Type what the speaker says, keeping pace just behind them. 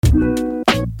Hi,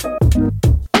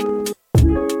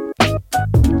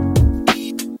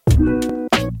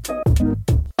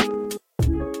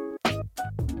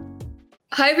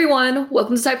 everyone.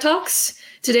 Welcome to Type Talks.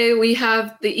 Today we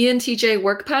have the ENTJ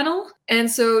work panel. And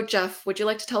so, Jeff, would you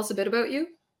like to tell us a bit about you?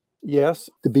 Yes.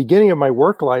 The beginning of my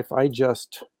work life, I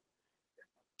just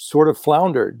sort of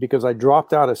floundered because I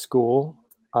dropped out of school.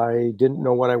 I didn't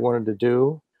know what I wanted to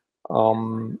do.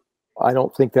 I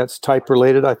don't think that's type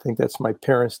related. I think that's my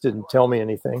parents didn't tell me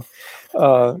anything.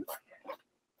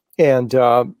 And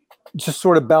just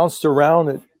sort of bounced around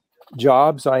at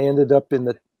jobs. I ended up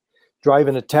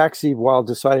driving a taxi while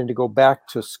deciding to go back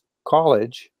to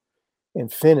college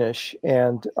and finish.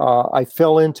 And I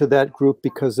fell into that group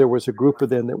because there was a group of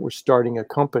them that were starting a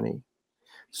company.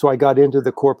 So I got into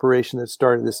the corporation that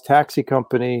started this taxi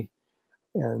company,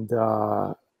 and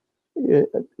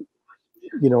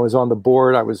was on the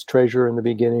board. I was treasurer in the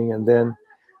beginning, and then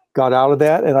got out of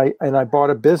that. And I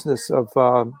bought a business of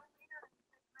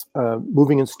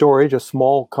moving and storage, a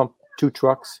small 2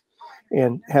 trucks,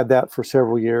 and had that for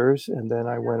several years. And then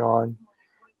I went on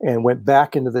and went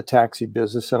back into the taxi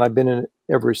business, and I've been in it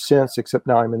ever since, except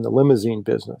now I'm in the limousine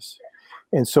business.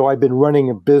 And so I've been running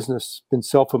a business, been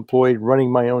self-employed,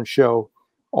 running my own show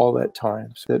all that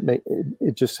time. So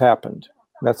it just happened.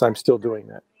 I'm still doing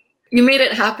that. You made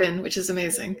it happen, which is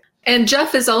amazing. And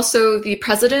Jeff is also the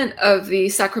president of the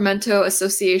Sacramento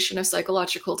Association of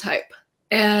Psychological Type.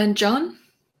 And John?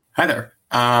 Hi there.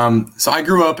 So I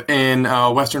grew up in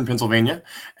Western Pennsylvania,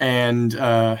 and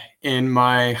in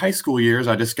my high school years,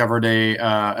 I discovered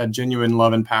a genuine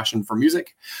love and passion for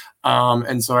music.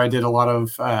 And so I did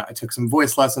I took some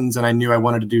voice lessons, and I knew I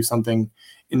wanted to do something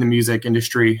in the music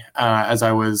industry as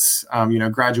I was,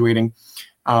 graduating.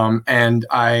 And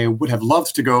I would have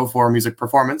loved to go for music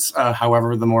performance.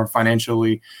 However, the more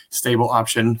financially stable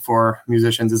option for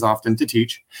musicians is often to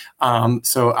teach.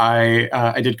 So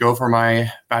I did go for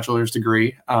my bachelor's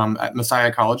degree at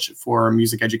Messiah College for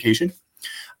music education.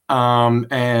 In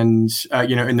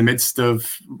the midst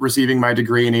of receiving my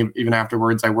degree and even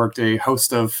afterwards, I worked a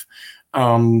host of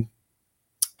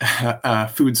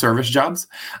food service jobs.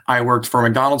 I worked for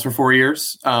McDonald's for 4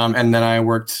 years, and then I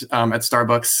worked at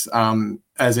Starbucks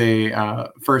as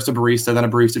first a barista, then a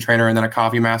barista trainer, and then a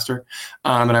coffee master.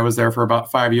 And I was there for about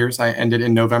 5 years. I ended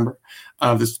in November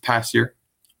of this past year.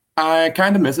 I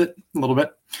kind of miss it a little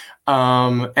bit.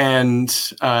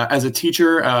 As a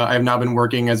teacher, I've now been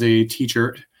working as a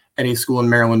teacher at a school in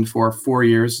Maryland for 4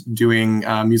 years, doing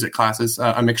music classes,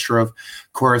 a mixture of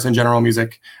chorus and general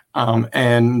music.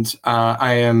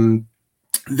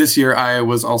 This year, I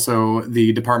was also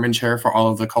the department chair for all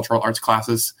of the cultural arts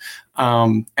classes.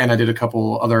 And I did a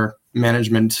couple other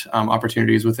management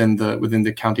opportunities within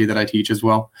the county that I teach as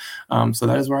well. So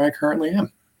that is where I currently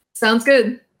am. Sounds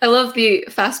good. I love the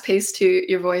fast pace to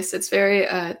your voice. It's very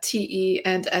TE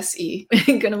and SE.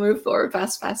 Gonna move forward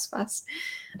fast.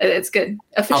 It's good.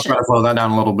 Efficient. I'll try to slow that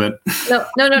down a little bit. No.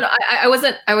 I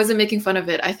wasn't making fun of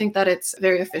it. I think that it's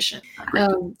very efficient.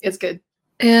 It's good.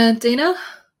 And Dana?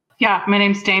 Yeah, my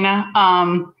name's Dana.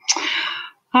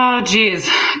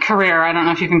 Career. I don't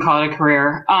know if you can call it a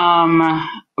career.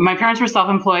 My parents were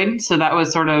self-employed, so that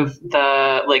was sort of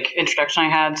the introduction I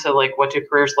had to what do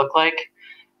careers look like.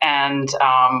 And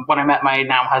when I met my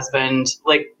now husband,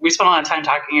 we spent a lot of time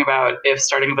talking about if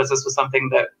starting a business was something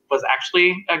that was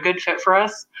actually a good fit for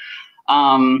us.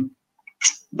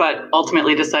 But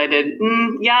ultimately decided,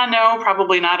 no,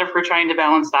 probably not if we're trying to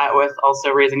balance that with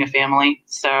also raising a family.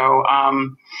 So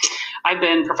I've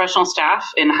been professional staff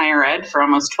in higher ed for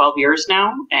almost 12 years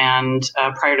now. And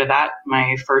prior to that,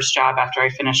 my first job after I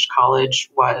finished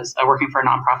college was working for a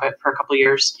nonprofit for a couple of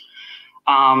years.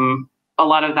 A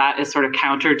lot of that is sort of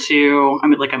counter to,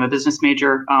 I'm a business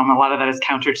major. A lot of that is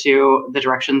counter to the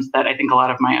directions that I think a lot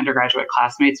of my undergraduate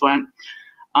classmates went.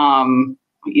 A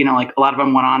lot of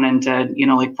them went on and did,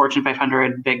 Fortune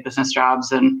 500 big business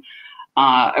jobs. And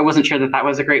I wasn't sure that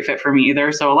was a great fit for me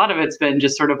either. So a lot of it's been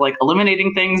just sort of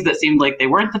eliminating things that seemed like they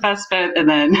weren't the best fit. And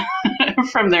then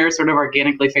from there, sort of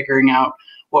organically figuring out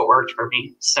what worked for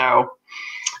me. So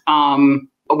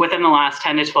within the last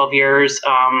 10 to 12 years,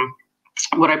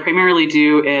 what I primarily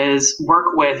do is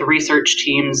work with research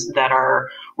teams that are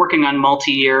working on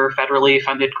multi-year federally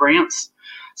funded grants.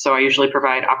 So I usually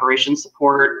provide operations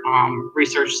support,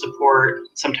 research support,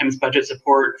 sometimes budget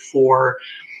support for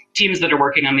teams that are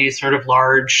working on these sort of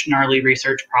large, gnarly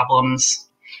research problems,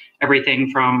 everything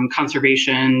from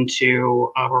conservation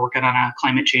to we're working on a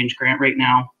climate change grant right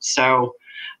now. So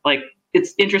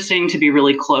it's interesting to be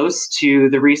really close to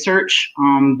the research,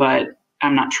 but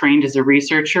I'm not trained as a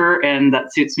researcher, and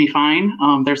that suits me fine.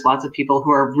 There's lots of people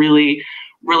who are really,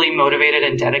 really motivated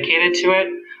and dedicated to it.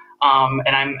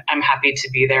 And I'm happy to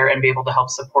be there and be able to help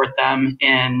support them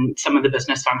in some of the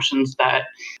business functions that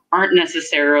aren't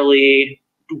necessarily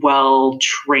well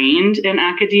trained in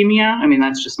academia. I mean,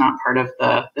 that's just not part of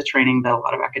the training that a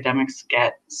lot of academics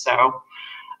get. So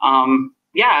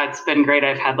yeah, it's been great.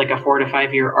 I've had like a 4 to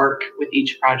 5 year arc with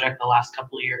each project the last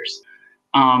couple of years.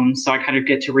 So I kind of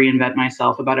get to reinvent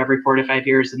myself about every 4 to 5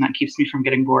 years, and that keeps me from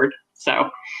getting bored. So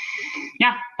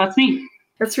yeah, that's me.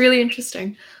 That's really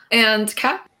interesting. And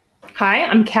Kat? Hi,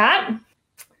 I'm Kat.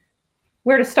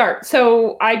 Where to start?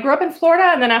 So I grew up in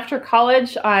Florida, and then after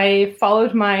college, I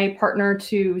followed my partner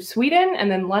to Sweden and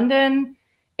then London,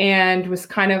 and was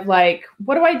kind of like,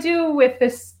 what do I do with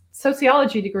this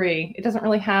sociology degree? It doesn't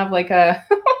really have like an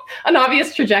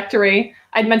obvious trajectory.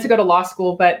 I'd meant to go to law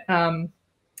school, but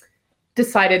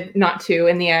decided not to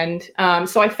in the end.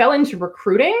 So I fell into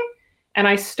recruiting, and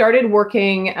I started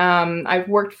working. I've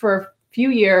worked for a few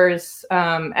years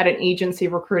at an agency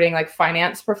recruiting like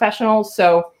finance professionals.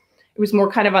 So it was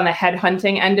more kind of on the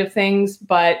headhunting end of things,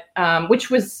 but which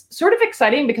was sort of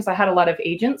exciting because I had a lot of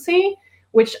agency,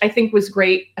 which I think was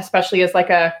great, especially as like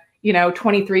a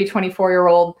 23,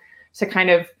 24-year-old, to kind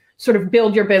of sort of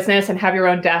build your business and have your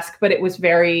own desk. But it was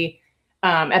very,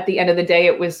 at the end of the day,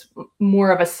 it was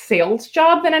more of a sales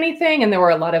job than anything. And there were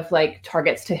a lot of like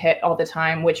targets to hit all the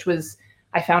time, which was,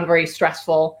 I found very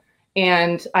stressful.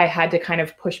 And I had to kind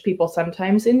of push people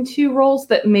sometimes into roles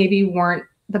that maybe weren't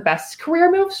the best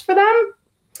career moves for them,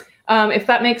 if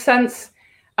that makes sense.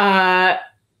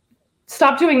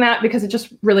 Stopped doing that because it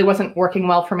just really wasn't working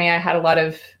well for me. I had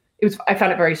I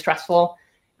found it very stressful.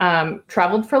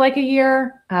 Traveled for like a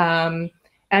year, and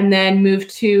then moved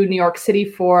to New York City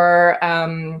for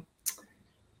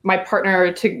my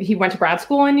partner. He went to grad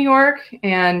school in New York,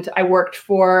 and I worked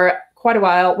for quite a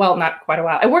while. Well, not quite a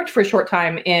while. I worked for a short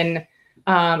time in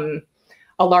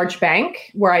a large bank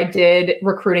where I did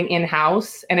recruiting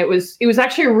in-house. And it was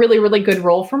actually a really, really good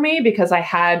role for me because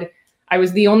I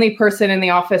was the only person in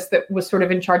the office that was sort of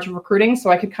in charge of recruiting.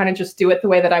 So I could kind of just do it the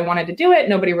way that I wanted to do it.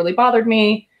 Nobody really bothered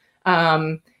me.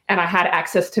 And I had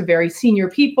access to very senior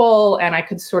people, and I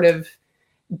could sort of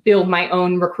build my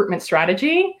own recruitment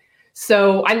strategy.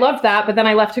 So I loved that. But then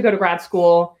I left to go to grad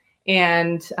school.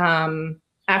 And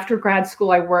after grad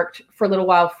school, I worked for a little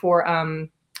while for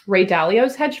Ray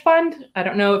Dalio's hedge fund. I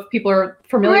don't know if people are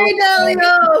familiar with Ray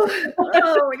Dalio.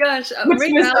 Oh my gosh. Which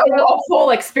was a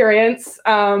full experience.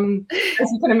 As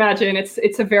you can imagine,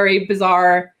 it's a very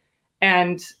bizarre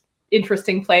and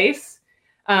interesting place.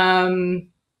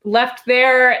 Left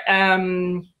there,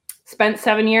 spent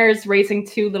 7 years raising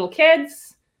 2 little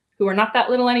kids who are not that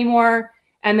little anymore.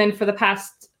 And then for the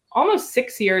past almost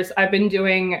 6 years, I've been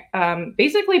doing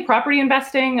basically property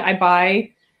investing. I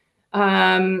buy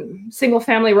single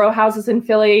family row houses in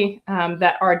Philly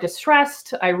that are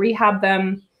distressed. I rehab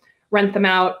them, rent them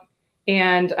out,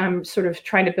 and I'm sort of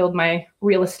trying to build my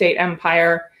real estate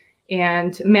empire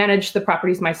and manage the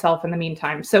properties myself in the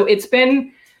meantime. So it's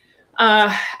been,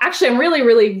 actually, I'm really,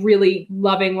 really, really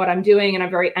loving what I'm doing, and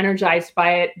I'm very energized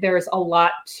by it. There's a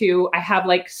lot I have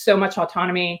like so much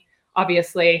autonomy,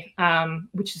 obviously,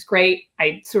 which is great.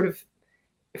 I sort of,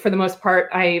 for the most part,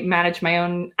 I manage my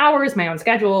own hours, my own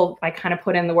schedule. I kind of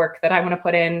put in the work that I want to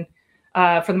put in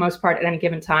for the most part at any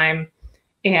given time.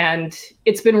 And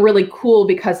it's been really cool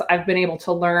because I've been able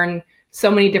to learn so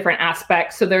many different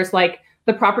aspects. So there's like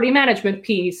the property management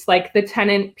piece, like the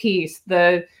tenant piece,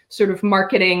 the sort of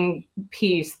marketing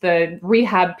piece, the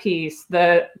rehab piece,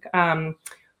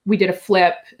 we did a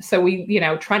flip. So we,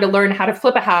 trying to learn how to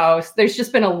flip a house. There's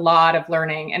just been a lot of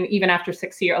learning. And even after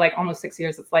 6 years, like almost 6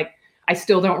 years, it's like, I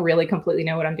still don't really completely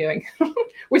know what I'm doing,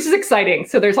 which is exciting.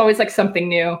 So there's always like something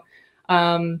new.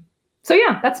 So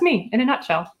yeah, that's me in a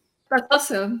nutshell. That's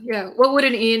awesome. Yeah. What would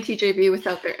an ENTJ be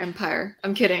without their empire?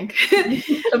 I'm kidding.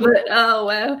 But oh,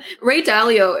 wow. Ray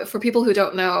Dalio, for people who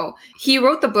don't know, he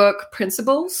wrote the book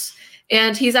Principles,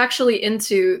 and he's actually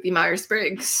into the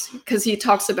Myers-Briggs because he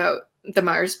talks about the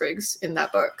Myers-Briggs in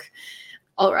that book.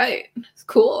 All right.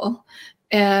 Cool.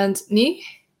 And Nee?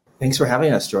 Thanks for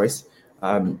having us, Joyce.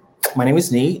 My name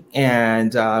is Nee,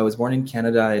 and I was born in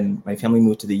Canada, and my family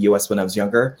moved to the US when I was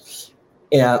younger.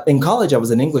 In college, I was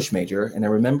an English major, and I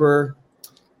remember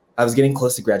I was getting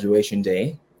close to graduation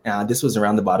day. This was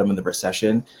around the bottom of the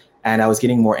recession, and I was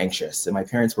getting more anxious. And my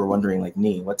parents were wondering, like,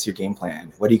 Nee, what's your game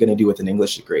plan? What are you going to do with an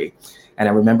English degree? And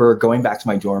I remember going back to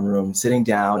my dorm room, sitting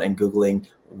down and Googling,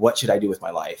 what should I do with my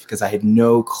life? Because I had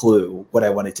no clue what I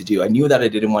wanted to do. I knew that I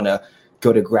didn't want to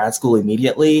go to grad school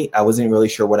immediately. I wasn't really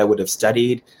sure what I would have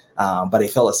studied, but I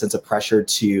felt a sense of pressure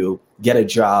to get a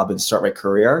job and start my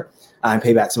career and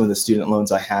pay back some of the student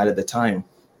loans I had at the time.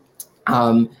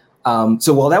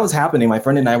 So while that was happening, my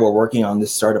friend and I were working on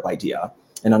this startup idea.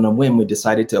 And on a whim, we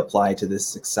decided to apply to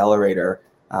this accelerator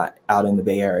out in the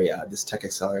Bay Area, this tech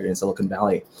accelerator in Silicon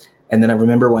Valley. And then I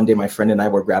remember one day my friend and I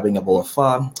were grabbing a bowl of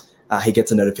pho. He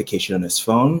gets a notification on his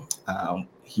phone.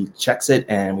 He checks it,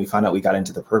 and we found out we got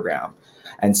into the program.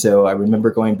 And so I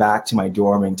remember going back to my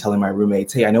dorm and telling my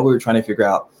roommates, hey, I know we were trying to figure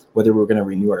out whether we were going to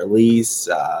renew our lease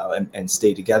and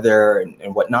stay together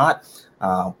and whatnot,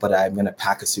 but I'm going to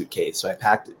pack a suitcase. So I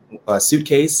packed a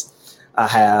suitcase.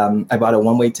 I bought a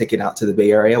one-way ticket out to the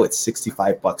Bay Area with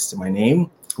 $65 to my name,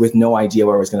 with no idea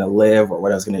where I was going to live or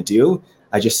what I was going to do.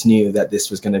 I just knew that this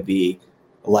was going to be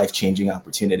a life-changing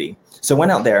opportunity. So I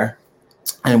went out there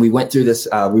and we went through this.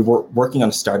 We were working on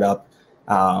a startup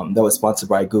that was sponsored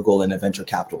by Google and a venture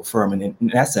capital firm. And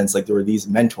in essence, like there were these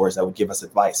mentors that would give us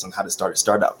advice on how to start a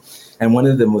startup. And one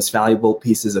of the most valuable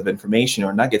pieces of information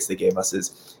or nuggets they gave us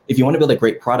is, if you want to build a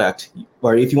great product,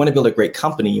 or if you want to build a great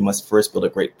company, you must first build a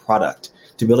great product.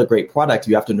 To build a great product,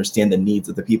 you have to understand the needs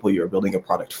of the people you're building a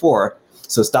product for.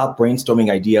 So stop brainstorming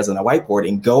ideas on a whiteboard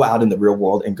and go out in the real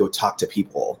world and go talk to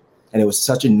people. And it was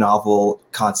such a novel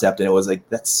concept. And it was like,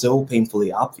 that's so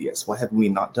painfully obvious. Why haven't we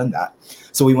not done that?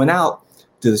 So we went out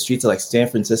to the streets of like San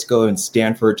Francisco and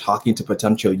Stanford, talking to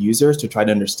potential users to try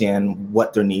to understand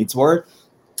what their needs were.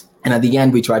 And at the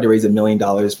end, we tried to raise $1 million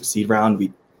for seed round.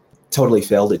 We totally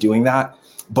failed at doing that,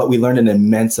 but we learned an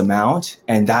immense amount.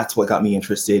 And that's what got me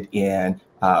interested in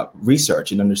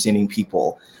research and understanding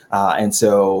people. And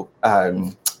so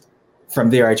from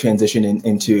there, I transitioned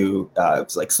into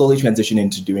slowly transitioned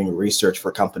into doing research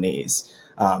for companies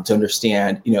to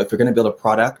understand, if you're going to build a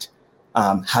product,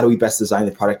 how do we best design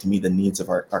the product to meet the needs of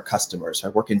our customers? So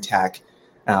I work in tech,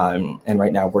 and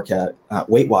right now I work at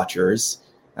Weight Watchers,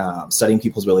 studying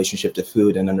people's relationship to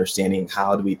food and understanding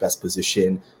how do we best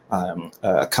position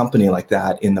a company like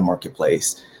that in the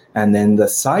marketplace. And then the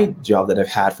side job that I've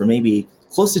had for maybe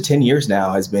close to 10 years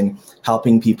now has been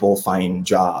helping people find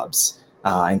jobs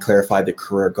and clarify the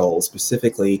career goals,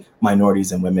 specifically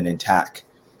minorities and women in tech.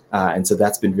 And so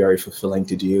that's been very fulfilling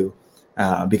to do.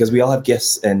 Because we all have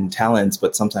gifts and talents,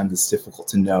 but sometimes it's difficult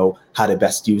to know how to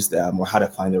best use them or how to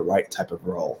find the right type of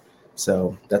role.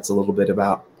 So that's a little bit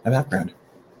about my background.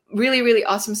 Really, really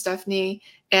awesome stuff, Nee.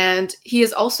 And he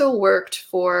has also worked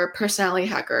for Personality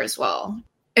Hacker as well.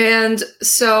 And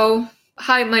so,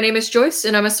 hi, my name is Joyce,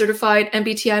 and I'm a certified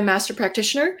MBTI master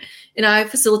practitioner, and I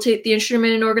facilitate the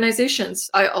instrument in organizations.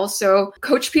 I also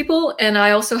coach people, and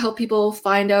I also help people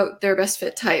find out their best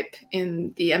fit type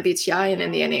in the MBTI and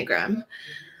in the Enneagram.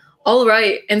 All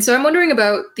right. And so I'm wondering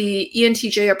about the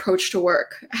ENTJ approach to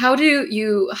work. How do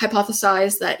you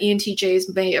hypothesize that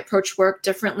ENTJs may approach work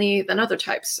differently than other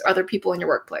types, other people in your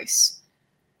workplace?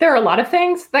 There are a lot of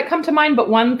things that come to mind, but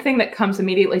one thing that comes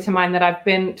immediately to mind that I've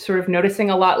been sort of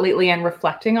noticing a lot lately and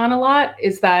reflecting on a lot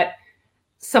is that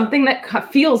something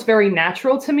that feels very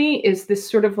natural to me is this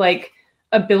sort of like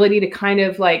ability to kind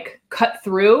of like cut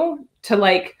through to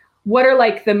like, what are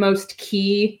like the most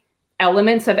key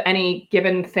elements of any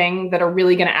given thing that are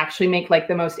really going to actually make like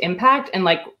the most impact, and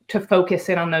like to focus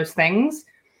in on those things.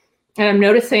 And I'm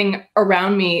noticing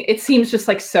around me, it seems just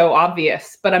like so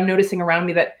obvious, but I'm noticing around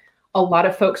me that a lot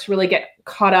of folks really get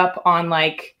caught up on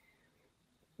like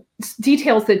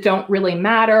details that don't really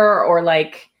matter, or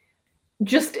like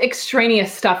just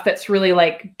extraneous stuff that's really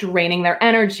like draining their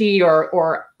energy,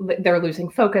 or they're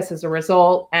losing focus as a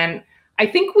result. And I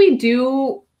think we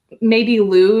do maybe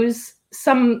lose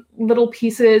some little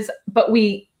pieces, but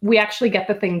we actually get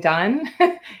the thing done.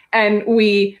 And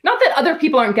not that other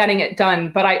people aren't getting it done,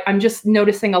 but I'm just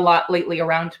noticing a lot lately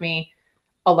around me,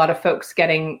 a lot of folks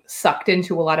getting sucked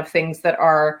into a lot of things that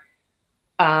are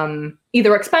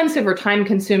either expensive or time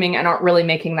consuming and aren't really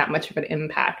making that much of an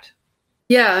impact.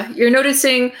 Yeah, you're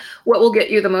noticing what will get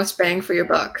you the most bang for your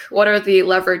buck. What are the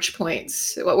leverage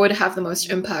points? What would have the most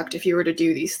impact if you were to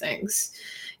do these things?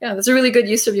 Yeah, that's a really good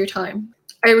use of your time.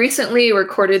 I recently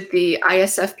recorded the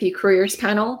ISFP careers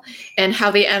panel, and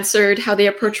how they answered how they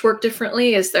approach work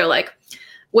differently is they're like,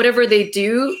 whatever they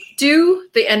do,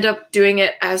 they end up doing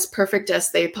it as perfect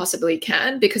as they possibly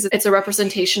can, because it's a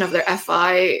representation of their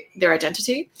FI, their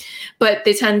identity, but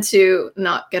they tend to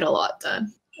not get a lot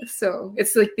done. So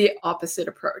it's like the opposite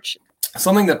approach.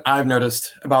 Something that I've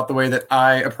noticed about the way that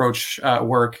I approach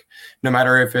work, no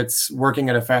matter if it's working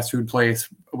at a fast food place,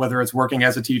 whether it's working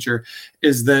as a teacher,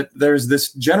 is that there's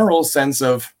this general sense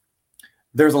of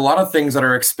there's a lot of things that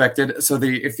are expected. So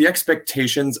if the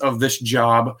expectations of this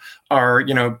job are,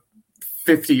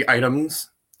 50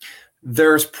 items,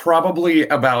 there's probably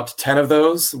about 10 of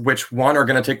those, which one are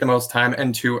going to take the most time,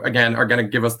 and two, again, are going to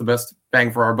give us the best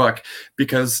bang for our buck,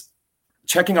 because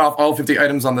checking off all 50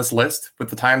 items on this list with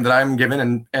the time that I'm given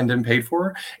and am paid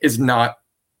for is not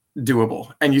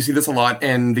doable. And you see this a lot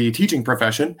in the teaching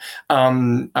profession.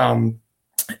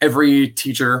 Every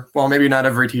teacher, well, maybe not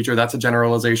every teacher, that's a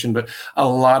generalization, but a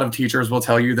lot of teachers will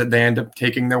tell you that they end up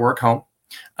taking their work home.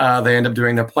 They end up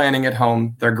doing their planning at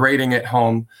home, their grading at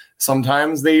home.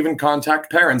 Sometimes they even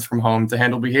contact parents from home to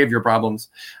handle behavior problems.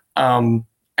 And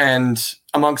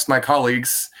amongst my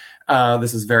colleagues,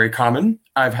 this is very common.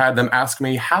 I've had them ask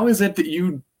me, how is it that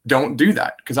you don't do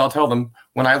that? Because I'll tell them,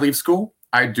 when I leave school,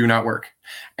 I do not work.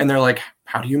 And they're like,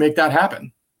 how do you make that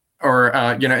happen? Or,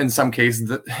 in some cases,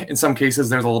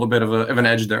 there's a little bit of an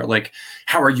edge there. Like,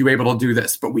 how are you able to do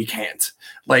this, but we can't?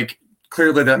 Like,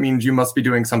 clearly that means you must be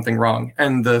doing something wrong.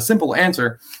 And the simple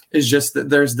answer is just that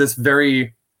there's this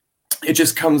it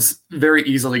just comes very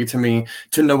easily to me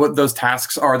to know what those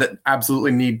tasks are that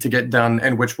absolutely need to get done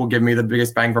and which will give me the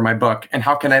biggest bang for my buck. And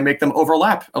how can I make them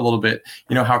overlap a little bit?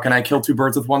 How can I kill two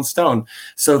birds with one stone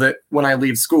so that when I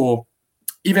leave school,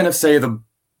 even if, say,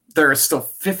 there are still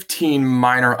 15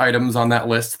 minor items on that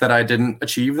list that I didn't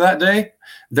achieve that day,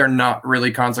 they're not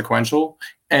really consequential.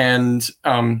 And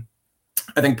I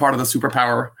think part of the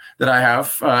superpower that I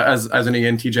have as an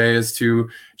ENTJ is to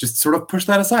just sort of push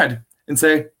that aside and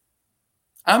say,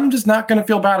 I'm just not going to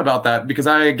feel bad about that because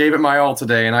I gave it my all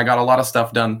today and I got a lot of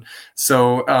stuff done.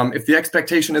 So if the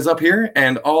expectation is up here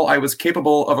and all I was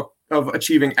capable of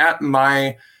achieving at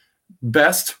my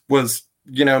best was,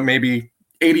 maybe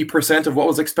 80% of what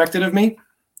was expected of me,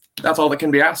 that's all that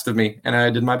can be asked of me. And I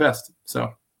did my best.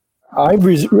 So I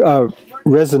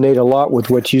resonate a lot with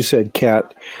what you said,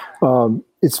 Kat.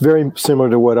 It's very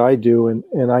similar to what I do.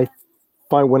 And I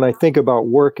find when I think about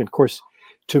work, and of course,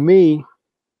 to me,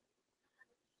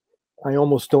 I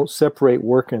almost don't separate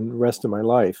work and the rest of my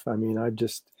life. I mean,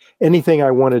 anything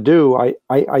I want to do,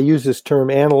 I use this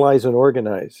term, analyze and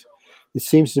organize. It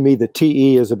seems to me the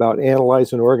TE is about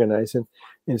analyze and organize. And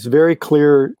it's very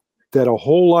clear that a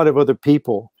whole lot of other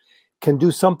people can do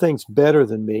some things better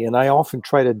than me. And I often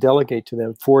try to delegate to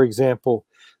them. For example,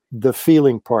 the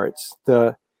feeling parts,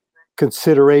 the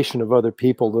consideration of other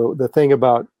people, the thing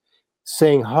about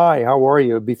saying, hi, how are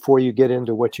you, before you get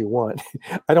into what you want.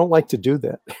 I don't like to do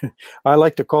that. I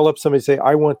like to call up somebody and say,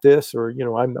 I want this, or,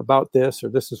 I'm about this, or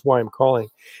this is why I'm calling.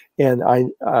 And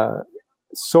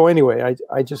so anyway,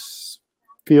 I just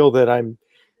feel that I'm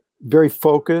very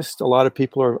focused. A lot of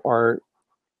people are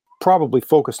probably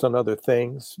focused on other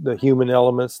things, the human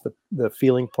elements, the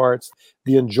feeling parts,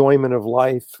 the enjoyment of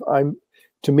life.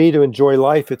 To me, to enjoy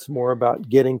life, it's more about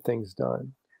getting things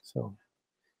done. So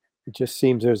it just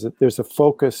seems there's a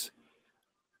focus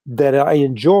that I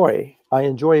enjoy. I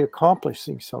enjoy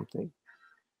accomplishing something.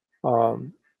 But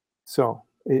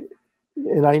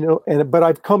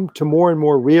I've come to more and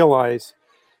more realize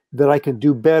that I can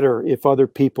do better if other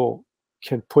people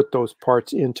can put those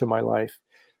parts into my life,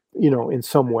 in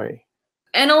some way.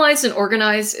 Analyze and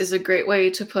organize is a great way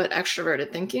to put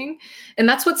extroverted thinking. And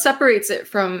that's what separates it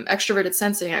from extroverted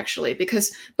sensing, actually,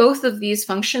 because both of these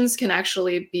functions can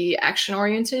actually be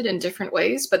action-oriented in different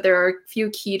ways, but there are a few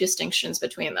key distinctions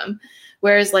between them.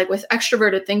 Whereas like with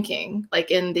extroverted thinking,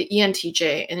 like in the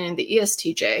ENTJ and in the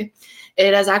ESTJ,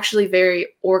 it is actually very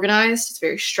organized, it's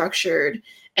very structured.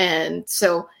 And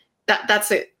so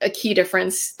that's a key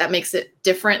difference that makes it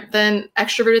different than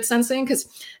extroverted sensing, because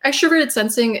extroverted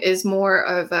sensing is more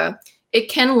of it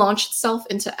can launch itself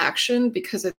into action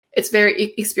because it's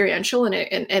very experiential and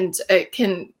it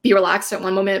can be relaxed at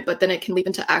one moment, but then it can leap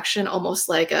into action, almost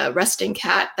like a resting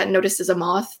cat that notices a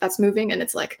moth that's moving and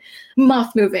it's like,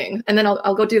 moth moving, and then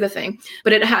I'll go do the thing.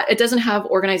 But it doesn't have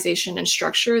organization and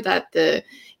structure that the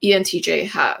ENTJ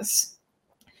has.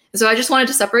 So I just wanted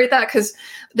to separate that because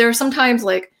there are sometimes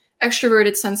like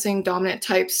extroverted sensing dominant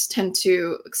types tend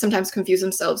to sometimes confuse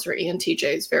themselves for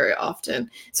ENTJs very often.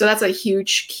 So that's a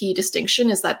huge key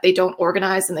distinction, is that they don't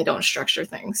organize and they don't structure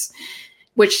things,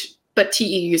 but TE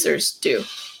users do.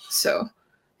 So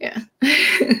yeah.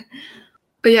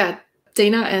 But yeah,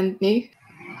 Dana and me.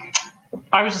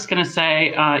 I was just going to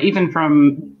say, even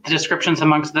from the descriptions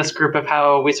amongst this group of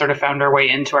how we sort of found our way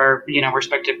into our,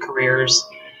 respective careers,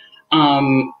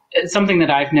 something that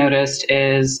I've noticed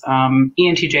is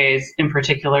ENTJs in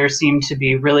particular seem to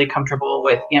be really comfortable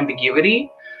with ambiguity.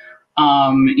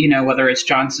 Whether it's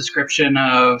John's description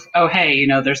of, oh, hey,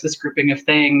 there's this grouping of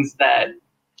things that,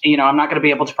 I'm not going to be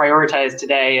able to prioritize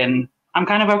today, and I'm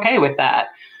kind of okay with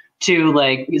that, to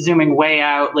like zooming way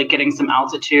out, like getting some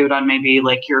altitude on maybe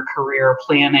like your career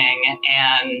planning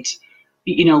and,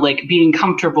 like being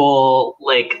comfortable,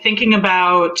 like thinking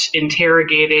about,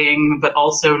 interrogating, but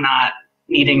also not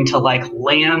needing to like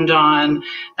land on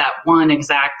that one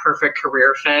exact perfect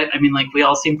career fit. I mean, like we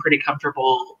all seem pretty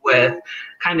comfortable with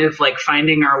kind of like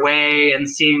finding our way and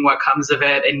seeing what comes of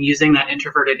it and using that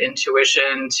introverted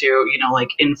intuition to, you know, like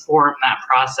inform that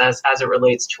process as it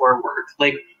relates to our work.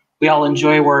 Like we all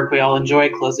enjoy work, we all enjoy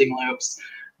closing loops,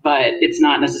 but it's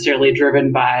not necessarily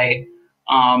driven by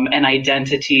an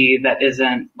identity that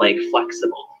isn't like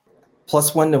flexible.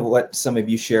 Plus one of what some of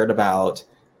you shared about,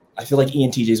 I feel like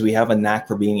ENTJs, we have a knack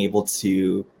for being able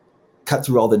to cut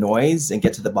through all the noise and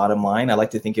get to the bottom line. I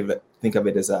like to think of it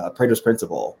as a Pareto's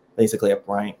principle, basically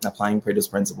applying Pareto's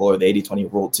principle or the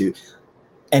 80-20 rule to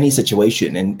any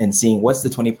situation and seeing what's the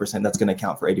 20% that's going to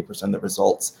account for 80% of the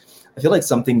results. I feel like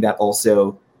something that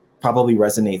also probably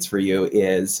resonates for you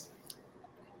is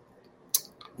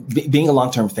being a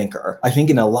long-term thinker. I think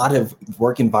in a lot of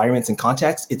work environments and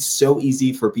contexts, it's so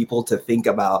easy for people to think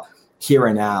about here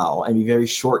and now and be very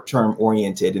short-term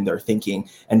oriented in their thinking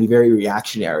and be very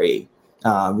reactionary,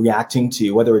 reacting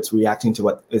to what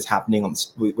is happening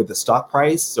with the stock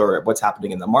price or what's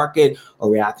happening in the market, or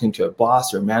reacting to a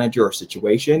boss or manager or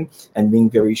situation, and being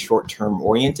very short-term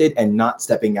oriented and not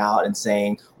stepping out and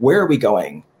saying, where are we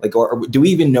going? Like, or do we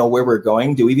even know where we're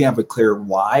going? Do we even have a clear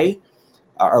why?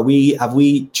 Have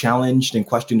we challenged and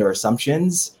questioned our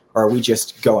assumptions, or are we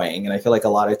just going? And I feel like a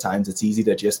lot of times it's easy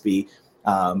to just be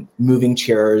moving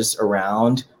chairs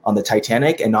around on the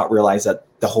Titanic and not realize that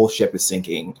the whole ship is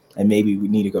sinking and maybe we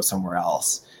need to go somewhere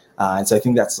else. And so I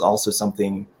think that's also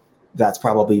something that's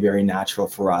probably very natural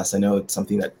for us. I know it's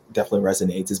something that definitely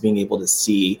resonates, is being able to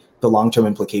see the long-term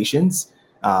implications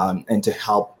and to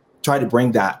help try to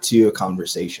bring that to a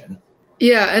conversation.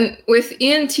 Yeah, and with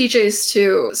ENTJs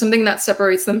too, something that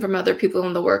separates them from other people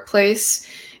in the workplace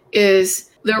is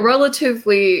they're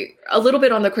relatively a little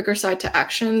bit on the quicker side to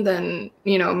action than,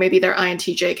 you know, maybe their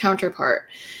INTJ counterpart.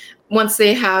 Once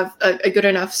they have a good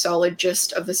enough solid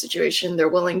gist of the situation, they're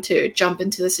willing to jump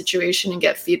into the situation and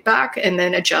get feedback and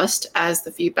then adjust as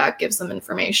the feedback gives them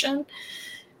information.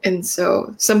 And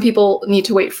so some people need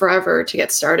to wait forever to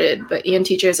get started, but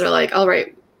ENTJs are like, all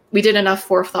right, we did enough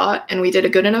forethought and we did a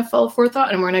good enough forethought,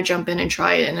 and we're going to jump in and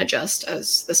try it and adjust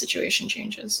as the situation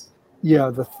changes. Yeah,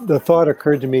 the thought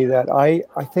occurred to me that I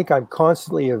think I'm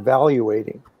constantly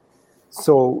evaluating.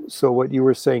 So what you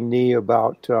were saying, Nee,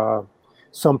 about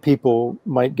some people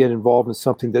might get involved in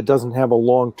something that doesn't have a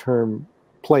long-term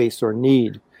place or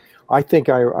need. I think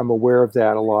I'm aware of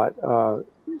that a lot.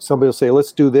 Somebody will say,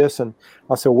 let's do this. And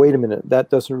I'll say, wait a minute, that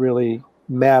doesn't really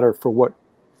matter for what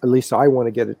at least I want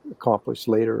to get it accomplished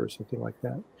later or something like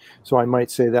that. So I might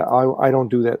say that I don't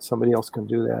do that. Somebody else can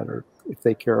do that, or if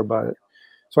they care about it.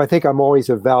 So I think I'm always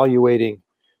evaluating,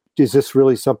 is this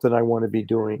really something I want to be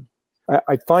doing?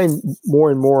 I find more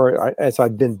and more as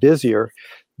I've been busier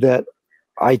that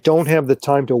I don't have the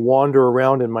time to wander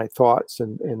around in my thoughts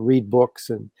and read books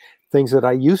and things that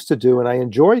I used to do and I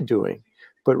enjoy doing.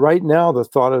 But right now, the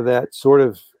thought of that sort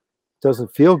of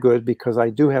doesn't feel good because I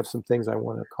do have some things I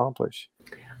want to accomplish.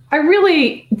 I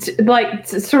really like,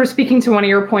 sort of speaking to one of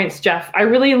your points, Jeff, I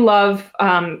really love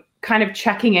kind of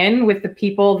checking in with the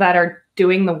people that are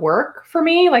doing the work for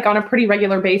me, like on a pretty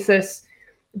regular basis,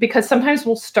 because sometimes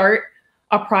we'll start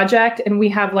a project and we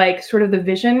have like sort of the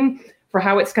vision for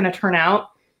how it's going to turn out.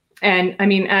 And I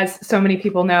mean, as so many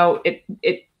people know, it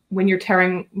when you're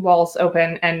tearing walls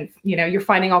open and, you know, you're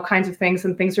finding all kinds of things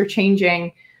and things are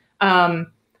changing.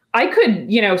 I could,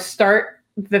 you know, start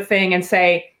the thing and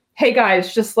say, hey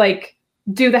guys, just like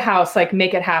do the house, like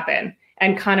make it happen,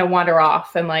 and kind of wander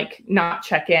off and like not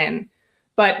check in.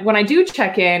 But when I do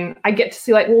check in, I get to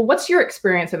see like, well, what's your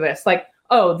experience of this? Like,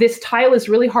 oh, this tile is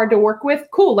really hard to work with.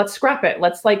 Cool, let's scrap it.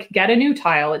 Let's like get a new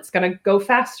tile. It's going to go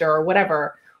faster or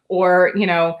whatever. Or, you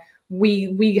know,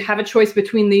 we have a choice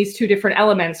between these two different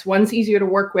elements. One's easier to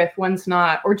work with, one's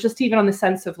not. Or just even on the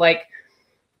sense of like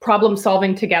problem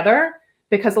solving together,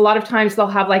 because a lot of times they'll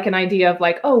have like an idea of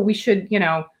like, oh, we should, you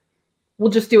know,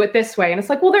 we'll just do it this way. And it's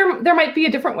like, well, there might be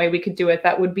a different way we could do it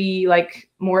that would be like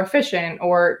more efficient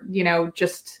or, you know,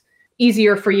 just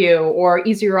easier for you or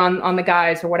easier on the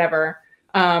guys or whatever.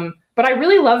 But I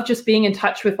really love just being in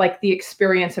touch with like the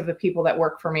experience of the people that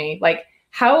work for me. Like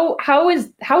how is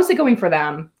it going for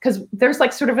them? Because there's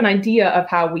like sort of an idea of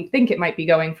how we think it might be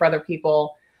going for other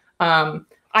people. I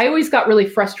always got really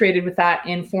frustrated with that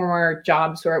in former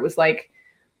jobs where it was like,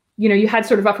 you know, you had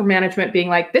sort of upper management being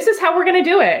like, this is how we're going to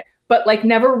do it. But like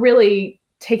never really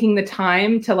taking the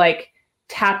time to like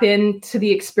tap into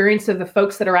the experience of the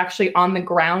folks that are actually on the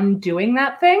ground doing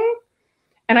that thing.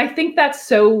 And I think that's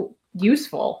so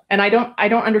useful. And I don't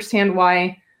understand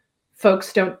why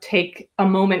folks don't take a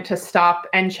moment to stop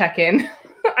and check in.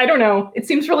 I don't know. It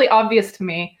seems really obvious to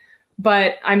me,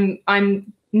 but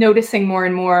I'm noticing more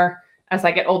and more as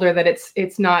I get older that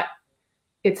it's not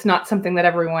something that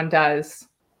everyone does.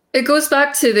 It goes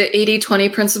back to the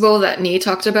 80-20 principle that Nee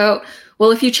talked about.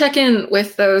 Well, if you check in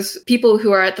with those people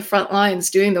who are at the front lines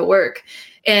doing the work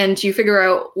and you figure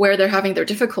out where they're having their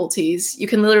difficulties, you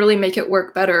can literally make it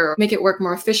work better, make it work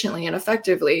more efficiently and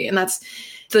effectively. And that's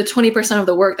the 20% of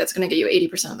the work that's going to get you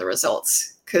 80% of the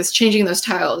results, because changing those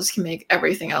tiles can make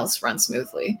everything else run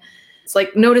smoothly. It's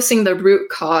like noticing the root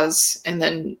cause and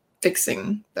then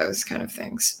fixing those kind of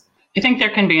things. I think there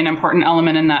can be an important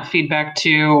element in that feedback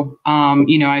too.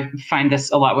 I find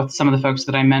this a lot with some of the folks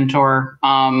that I mentor.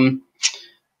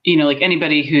 Like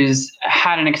anybody who's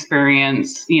had an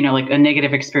experience, like a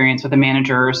negative experience with a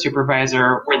manager or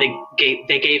supervisor where they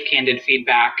gave candid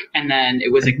feedback and then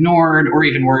it was ignored, or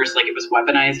even worse, like it was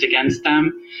weaponized against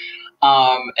them.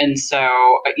 And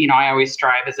so, I always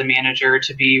strive as a manager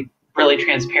to be really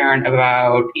transparent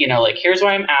about, like, here's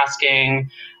why I'm asking.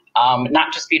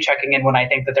 Not just be checking in when I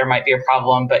think that there might be a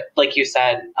problem, but like you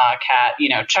said, Kat,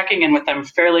 checking in with them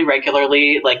fairly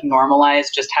regularly, like normalize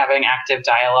just having active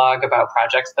dialogue about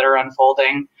projects that are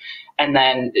unfolding, and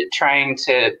then trying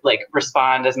to like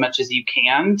respond as much as you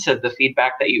can to the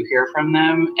feedback that you hear from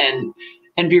them,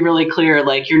 and be really clear,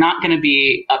 like you're not going to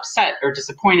be upset or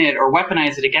disappointed or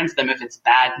weaponize it against them if it's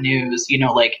bad news,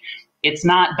 like it's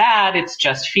not bad, it's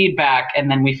just feedback, and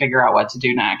then we figure out what to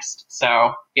do next.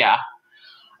 So yeah.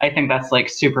 I think that's like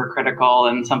super critical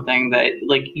and something that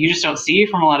like you just don't see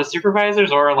from a lot of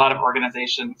supervisors or a lot of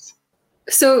organizations.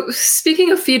 So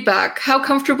speaking of feedback, how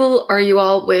comfortable are you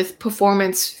all with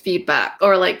performance feedback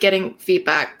or like getting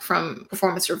feedback from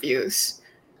performance reviews?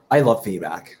 I love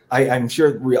feedback. I'm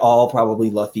sure we all probably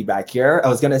love feedback here. I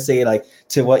was going to say, like,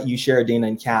 to what you shared, Dana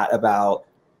and Kat, about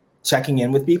checking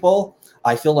in with people.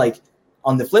 I feel like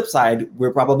on the flip side,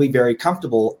 we're probably very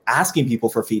comfortable asking people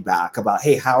for feedback about,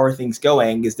 hey, how are things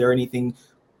going? Is there anything,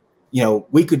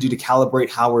 we could do to calibrate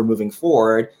how we're moving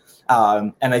forward?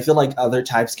 And I feel like other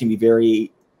types can be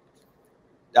very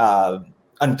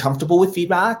uncomfortable with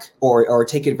feedback or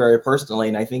take it very personally.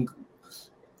 And I think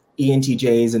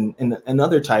ENTJs and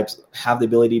other types have the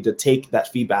ability to take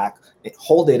that feedback,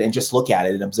 hold it, and just look at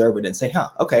it and observe it and say,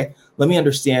 okay, let me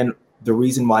understand the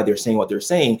reason why they're saying what they're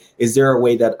saying. Is there a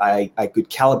way that I could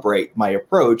calibrate my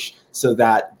approach so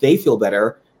that they feel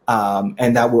better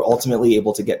and that we're ultimately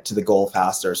able to get to the goal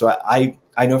faster? So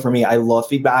I know for me, I love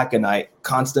feedback and I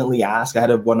constantly ask. I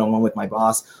had a one-on-one with my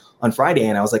boss on Friday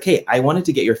and I was like, hey, I wanted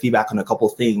to get your feedback on a couple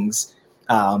of things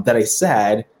that I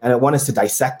said, and I want us to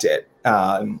dissect it.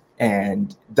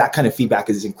 And that kind of feedback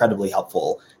is incredibly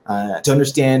helpful to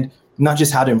understand not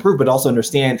just how to improve, but also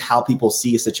understand how people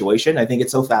see a situation. I think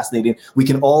it's so fascinating. We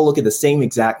can all look at the same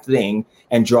exact thing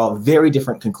and draw very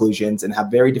different conclusions and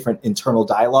have very different internal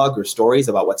dialogue or stories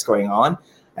about what's going on.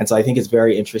 And so I think it's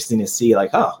very interesting to see,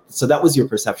 like, so that was your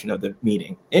perception of the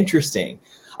meeting. Interesting.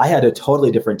 I had a totally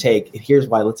different take. Here's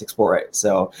why. Let's explore it.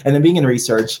 So, and then being in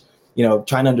research, trying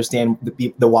to understand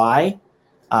the why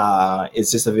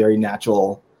is just a very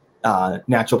natural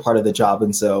part of the job.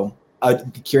 And so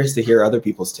I'd be curious to hear other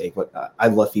people's take, but I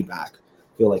love feedback.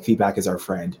 I feel like feedback is our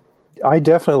friend. I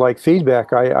definitely like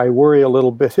feedback. I worry a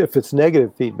little bit if it's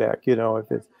negative feedback.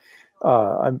 If it's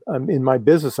I'm in my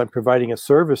business, I'm providing a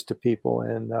service to people,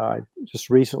 and I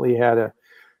just recently had a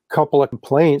couple of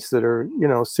complaints that are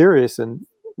serious and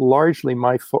largely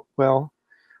my fault. Well,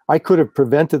 I could have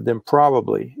prevented them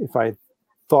probably if I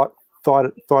thought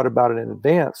about it in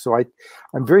advance. So I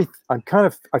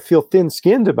feel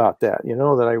thin-skinned about that,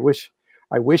 that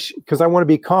I wish, because I want to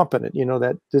be competent,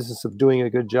 that business of doing a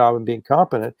good job and being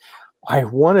competent. I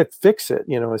want to fix it,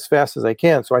 as fast as I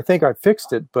can. So I think I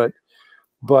fixed it, but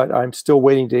I'm still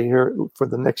waiting to hear for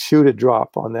the next shoe to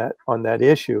drop on that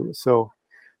issue. So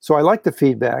I like the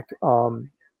feedback,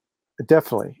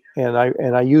 definitely. And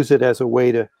I use it as a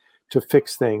way to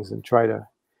fix things and try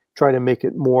to make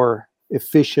it more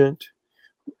efficient,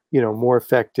 more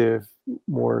effective,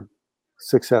 more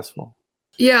successful.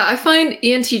 Yeah, I find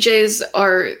ENTJs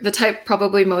are the type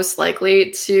probably most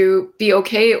likely to be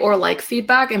okay or like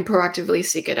feedback and proactively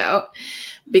seek it out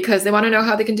because they want to know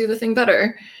how they can do the thing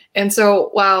better. And so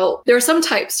while there are some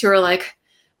types who are like,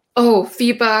 oh,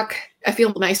 feedback, I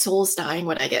feel my soul's dying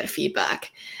when I get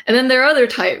feedback. And then there are other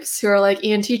types who are like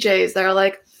ENTJs that are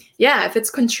like, yeah, if it's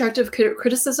constructive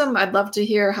criticism, I'd love to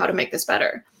hear how to make this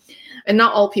better. And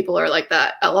not all people are like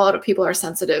that. A lot of people are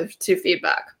sensitive to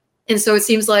feedback. And so it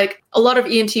seems like a lot of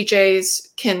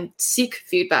ENTJs can seek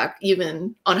feedback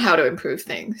even on how to improve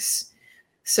things.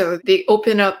 So they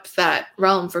open up that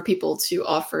realm for people to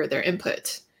offer their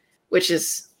input, which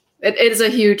is, it is a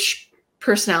huge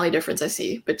personality difference I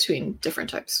see between different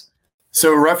types.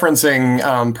 So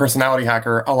referencing Personality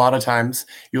Hacker, a lot of times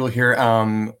you'll hear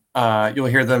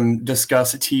them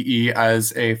discuss TE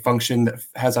as a function that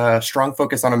has a strong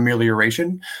focus on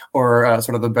amelioration or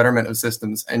sort of the betterment of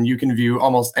systems. And you can view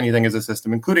almost anything as a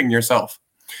system, including yourself.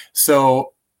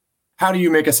 So how do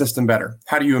you make a system better?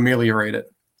 How do you ameliorate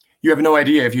it? You have no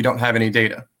idea if you don't have any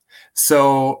data.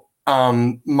 So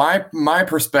my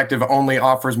perspective only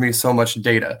offers me so much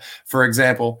data. For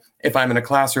example, if I'm in a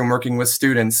classroom working with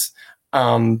students,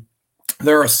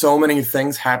 there are so many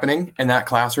things happening in that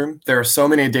classroom. There are so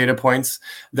many data points.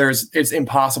 It's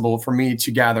impossible for me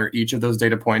to gather each of those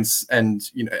data points and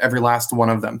every last one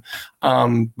of them.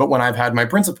 But when I've had my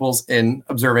principals in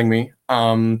observing me,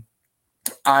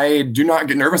 I do not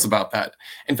get nervous about that.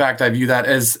 In fact, I view that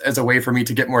as a way for me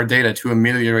to get more data to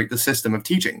ameliorate the system of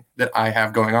teaching that I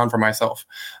have going on for myself.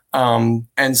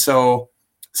 And so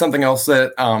something else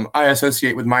that I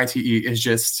associate with my TE is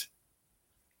just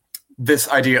this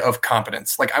idea of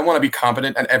competence. Like, I want to be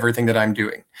competent at everything that I'm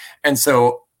doing. And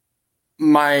so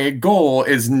my goal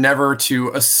is never to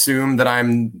assume that I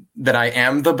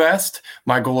am the best.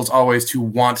 My goal is always to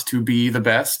want to be the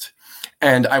best.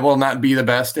 And I will not be the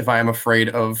best if I am afraid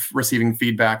of receiving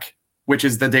feedback, which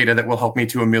is the data that will help me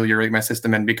to ameliorate my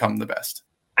system and become the best.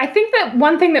 I think that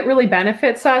one thing that really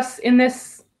benefits us in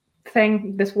this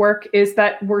work, is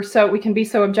that we can be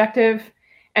so objective.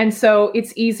 And so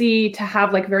it's easy to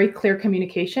have like very clear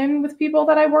communication with people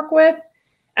that I work with.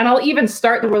 And I'll even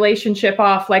start the relationship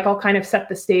off, like I'll kind of set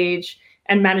the stage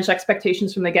and manage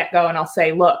expectations from the get-go. And I'll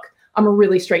say, look, I'm a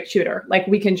really straight shooter. Like,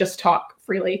 we can just talk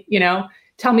freely,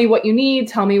 tell me what you need,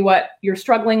 tell me what you're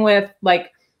struggling with.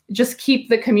 Like, just keep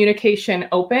the communication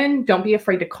open. Don't be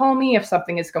afraid to call me if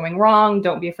something is going wrong.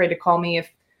 Don't be afraid to call me if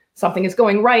something is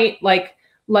going right. Like,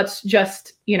 let's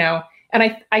just,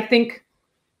 and I think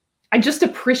I just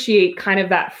appreciate kind of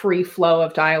that free flow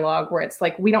of dialogue where it's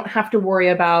like, we don't have to worry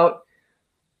about,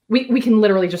 we can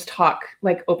literally just talk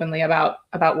like openly about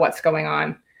what's going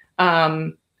on,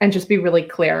 and just be really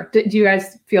clear. Do you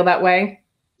guys feel that way?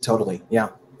 Totally. Yeah.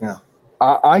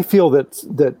 I feel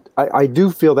that I do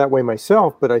feel that way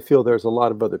myself, but I feel there's a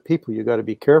lot of other people. You got to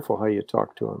be careful how you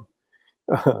talk to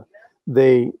them.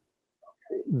 They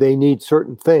need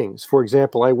certain things. For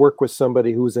example, I work with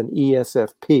somebody who's an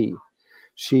ESFP.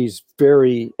 She's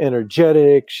very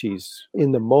energetic. She's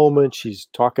in the moment. She's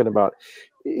talking about,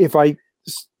 if I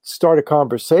start a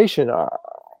conversation,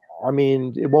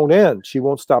 it won't end. She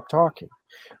won't stop talking.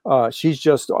 She's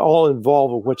just all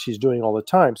involved with what she's doing all the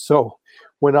time. So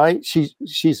when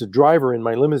she's a driver in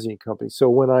my limousine company. So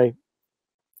when I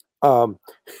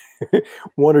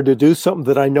want her to do something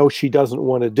that I know she doesn't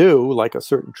want to do, like a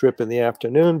certain trip in the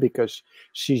afternoon, because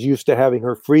she's used to having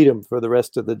her freedom for the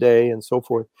rest of the day and so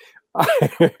forth,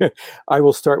 I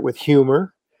will start with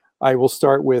humor. I will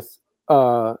start with,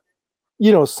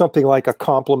 something like a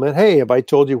compliment. Hey, have I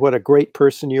told you what a great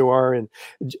person you are? And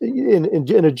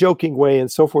in a joking way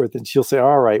and so forth. And she'll say,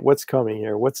 all right, what's coming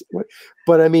here?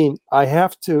 But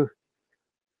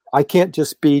I can't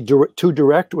just be too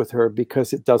direct with her,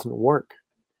 because it doesn't work.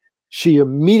 She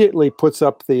immediately puts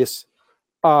up this,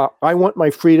 I want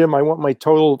my freedom. I want my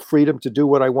total freedom to do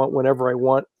what I want whenever I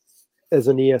want as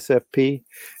an ESFP.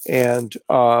 And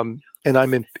I'm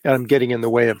getting in the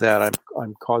way of that.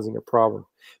 I'm causing a problem.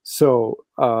 So,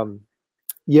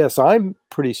 yes, I'm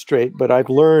pretty straight, but I've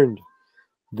learned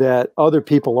that other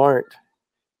people aren't.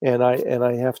 And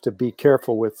I have to be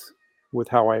careful with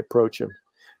how I approach them.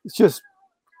 It's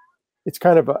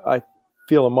kind of I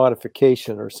feel a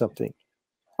modification or something.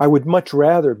 I would much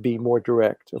rather be more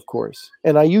direct, of course.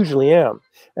 And I usually am.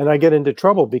 And I get into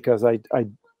trouble because I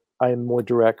am more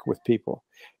direct with people,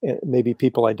 and maybe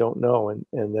people I don't know. And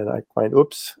then I find,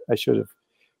 oops, I should have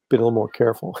been a little more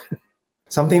careful.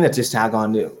 Something that just tag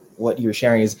on to what you're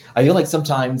sharing is, I feel like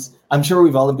sometimes, I'm sure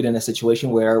we've all been in a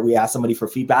situation where we ask somebody for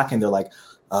feedback and they're like,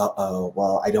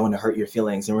 well, I don't want to hurt your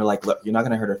feelings. And we're like, look, you're not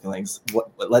going to hurt our feelings.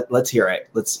 Let's hear it.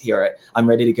 Let's hear it. I'm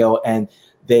ready to go. And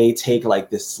they take like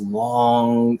this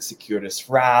long, circuitous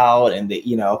route, and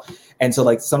and so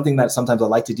like something that sometimes I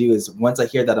like to do is, once I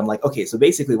hear that, I'm like, okay, so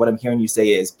basically what I'm hearing you say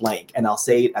is blank, and I'll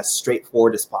say it as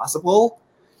straightforward as possible.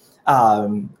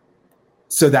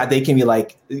 So that they can be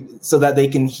like, so that they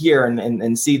can hear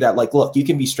and see that, like, look, you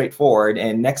can be straightforward,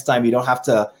 and next time you don't have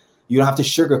to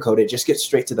sugarcoat it, just get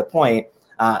straight to the point.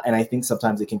 And I think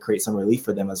sometimes it can create some relief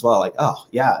for them as well. Like, oh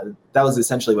yeah, that was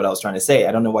essentially what I was trying to say.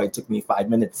 I don't know why it took me 5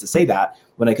 minutes to say that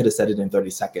when I could have said it in 30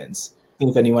 seconds. I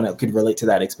think if anyone could relate to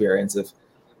that experience of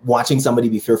watching somebody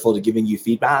be fearful to giving you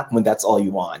feedback when that's all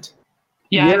you want.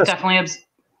 Yeah, Yes. I've definitely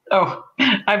Oh,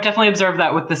 I've definitely observed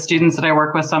that with the students that I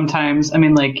work with sometimes. I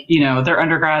mean, like, you know, they're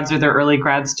undergrads or they're early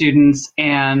grad students.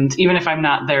 And even if I'm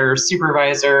not their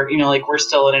supervisor, you know, like we're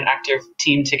still in an active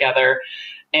team together.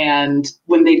 And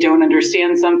when they don't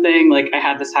understand something, like I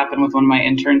had this happen with one of my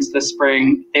interns this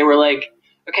spring, they were like,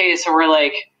 okay, so we're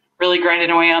like really grinding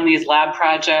away on these lab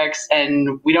projects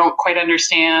and we don't quite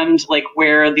understand like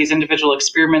where these individual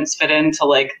experiments fit into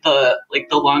like the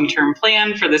long-term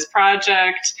plan for this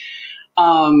project.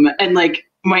 And like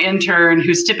my intern,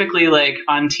 who's typically like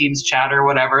on Teams chat or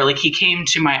whatever, like he came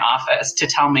to my office to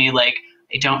tell me like,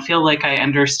 I don't feel like I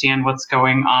understand what's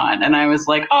going on. And I was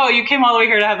like, oh, you came all the way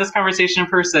here to have this conversation in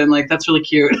person. Like, that's really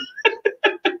cute.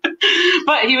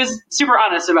 But he was super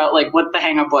honest about like what the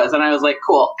hang up was. And I was like,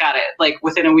 cool, got it. Like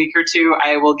within a week or two,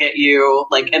 I will get you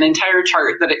like an entire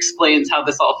chart that explains how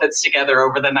this all fits together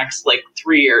over the next like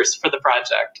 3 years for the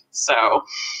project. So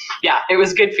yeah, it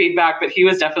was good feedback, but he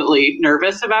was definitely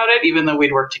nervous about it, even though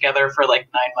we'd worked together for like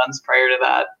 9 months prior to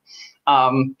that.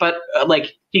 But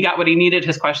like he got what he needed,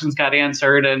 his questions got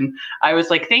answered. And I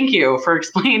was like, thank you for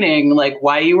explaining like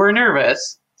why you were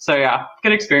nervous. So yeah,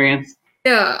 good experience.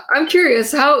 Yeah, I'm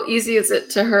curious, how easy is it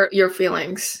to hurt your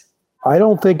feelings? I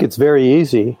don't think it's very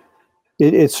easy.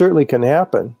 It certainly can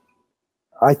happen.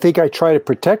 I think I try to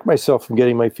protect myself from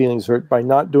getting my feelings hurt by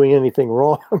not doing anything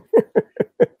wrong.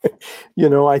 You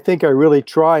know, I think I really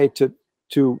try to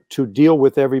deal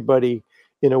with everybody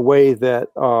in a way that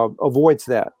avoids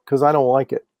that, because I don't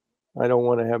like it. I don't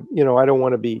want to have, you know, I don't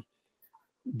want to be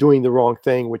doing the wrong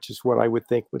thing, which is what I would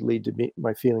think would lead to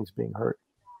my feelings being hurt.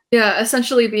 Yeah,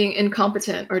 essentially being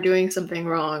incompetent or doing something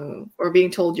wrong or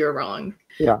being told you're wrong.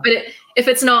 Yeah. But if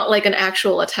it's not like an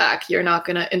actual attack, you're not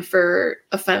going to infer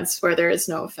offense where there is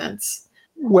no offense.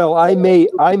 Well, I may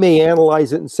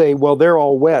analyze it and say, well, they're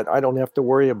all wet. I don't have to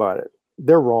worry about it.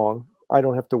 They're wrong. I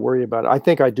don't have to worry about it. I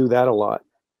think I do that a lot.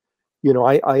 You know,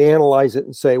 I analyze it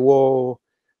and say, well,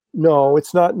 no,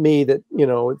 it's not me that, you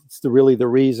know, it's really the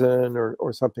reason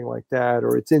or something like that,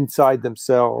 or it's inside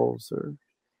themselves. Or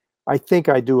I think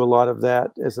I do a lot of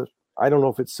that I don't know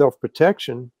if it's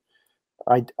self-protection.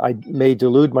 I may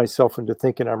delude myself into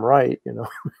thinking I'm right, you know.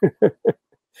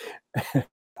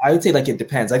 I would say like it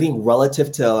depends. I think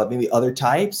relative to maybe other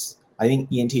types, I think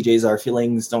ENTJs, our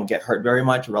feelings don't get hurt very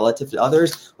much relative to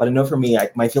others. But I know for me,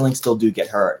 my feelings still do get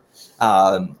hurt.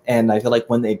 And I feel like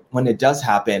when it does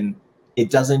happen, it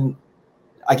doesn't.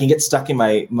 I can get stuck in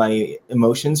my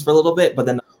emotions for a little bit, but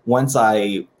then once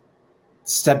I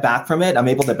step back from it, I'm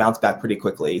able to bounce back pretty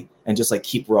quickly and just like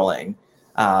keep rolling.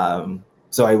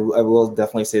 So I will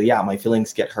definitely say, yeah, my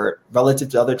feelings get hurt relative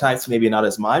to other types, maybe not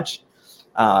as much.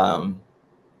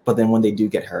 But then when they do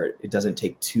get hurt, it doesn't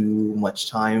take too much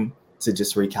time to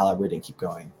just recalibrate and keep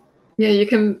going. Yeah, you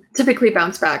can typically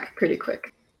bounce back pretty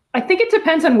quick. I think it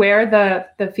depends on where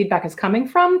the feedback is coming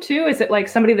from too. Is it like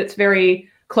somebody that's very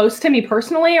close to me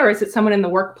personally, or is it someone in the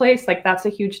workplace? Like that's a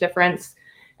huge difference.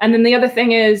 And then the other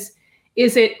thing is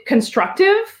it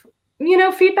constructive, you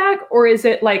know, feedback, or is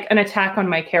it like an attack on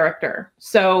my character?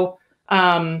 So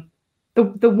the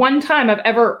one time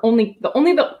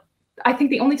I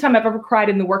think the only time I've ever cried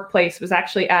in the workplace was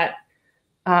actually at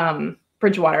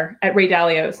Bridgewater at Ray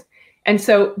Dalio's. And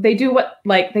so they do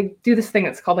this thing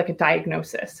that's called like a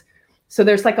diagnosis. So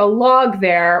there's like a log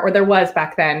there, or there was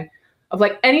back then, of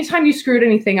like anytime you screwed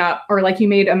anything up or like you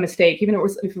made a mistake, even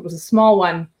if it was a small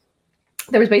one,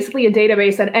 there was basically a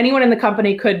database that anyone in the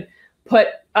company could put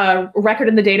a record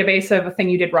in the database of a thing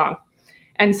you did wrong.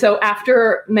 And so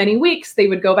after many weeks, they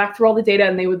would go back through all the data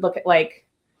and they would look at like,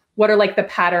 what are like the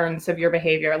patterns of your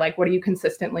behavior? Like, what are you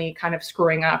consistently kind of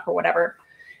screwing up or whatever?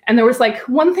 And there was like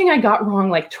one thing I got wrong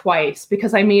like twice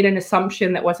because I made an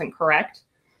assumption that wasn't correct.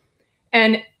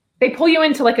 And they pull you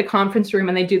into like a conference room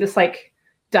and they do this like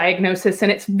diagnosis,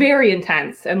 and it's very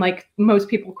intense. And like most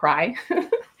people cry.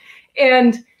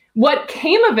 And what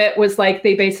came of it was like,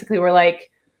 they basically were like,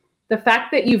 the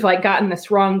fact that you've like gotten this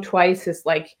wrong twice is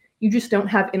like, you just don't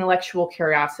have intellectual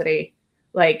curiosity.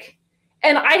 Like,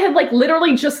 and I had like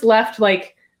literally just left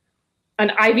like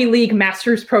an Ivy League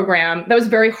master's program. That was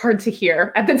very hard to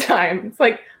hear at the time. It's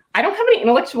like, I don't have any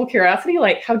intellectual curiosity.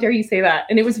 Like, how dare you say that?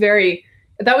 And that was very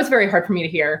hard for me to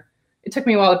hear. It took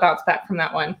me a while to bounce back from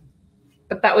that one.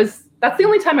 But that's the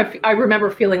only time I remember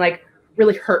feeling like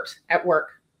really hurt at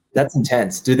work. That's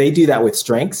intense. Do they do that with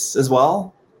strengths as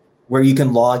well? Where you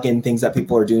can log in things that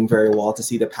people are doing very well to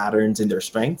see the patterns in their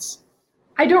strengths?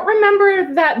 I don't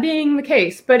remember that being the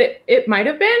case, but it might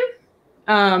have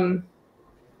been.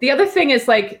 The other thing is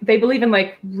like, they believe in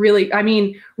like really, I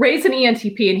mean, Ray's an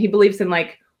ENTP and he believes in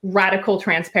like radical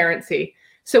transparency.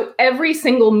 So every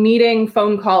single meeting,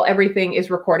 phone call, everything is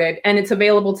recorded and it's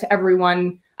available to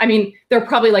everyone. I mean, there are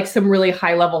probably like some really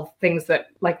high level things that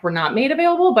like were not made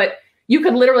available, but you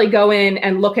could literally go in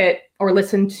and look at or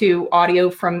listen to audio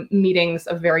from meetings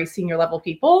of very senior level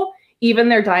people, even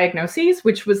their diagnoses,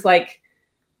 which was like,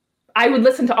 I would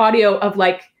listen to audio of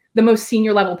like the most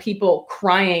senior level people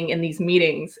crying in these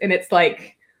meetings. And it's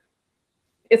like,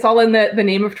 it's all in the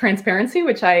name of transparency,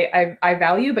 which I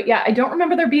value. But yeah, I don't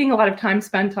remember there being a lot of time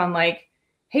spent on like,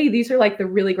 hey, these are like the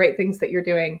really great things that you're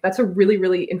doing. That's a really,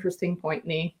 really interesting point,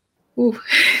 Nee. Ooh,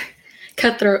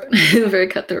 cutthroat, very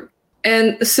cutthroat.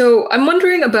 And so I'm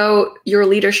wondering about your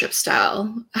leadership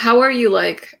style. How are you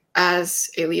like as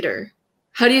a leader?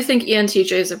 How do you think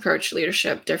ENTJs approach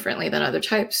leadership differently than other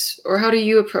types? Or how do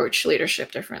you approach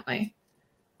leadership differently?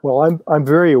 Well, I'm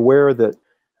very aware that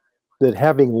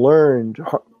having learned,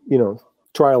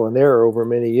 trial and error over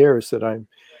many years,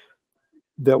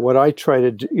 that what I try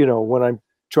to do, when I'm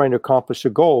trying to accomplish a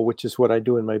goal, which is what I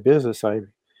do in my business,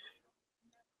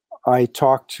 I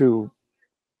talk to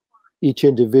each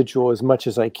individual as much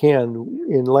as I can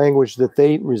in language that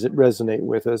they resonate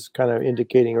with, as kind of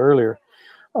indicating earlier.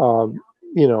 I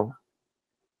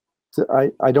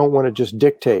don't want to just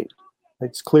dictate.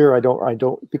 It's clear I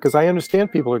don't, because I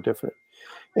understand people are different,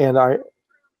 and I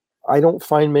don't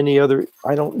find many other.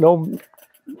 I don't know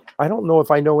if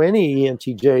I know any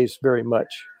ENTJs very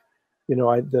much,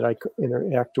 that I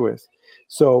interact with.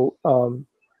 So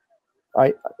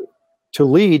to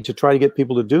lead, to try to get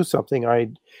people to do something, I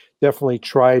definitely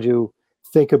try to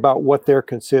think about what their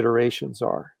considerations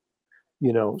are.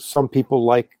 Some people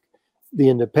like the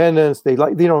independence. They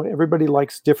like, everybody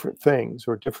likes different things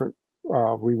or different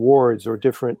rewards or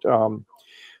different,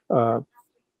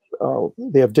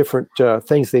 they have different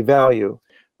things they value.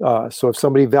 So if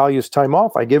somebody values time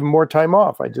off, I give them more time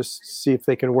off. I just see if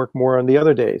they can work more on the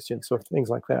other days, and so things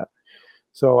like that.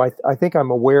 So I think I'm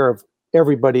aware of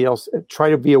everybody else. Try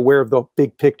to be aware of the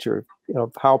big picture,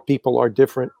 of how people are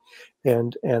different,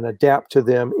 and adapt to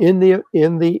them in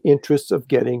the interest of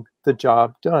getting the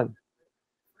job done,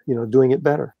 doing it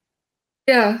better.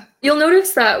 Yeah, you'll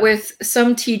notice that with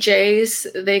some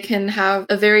TJs, they can have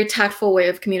a very tactful way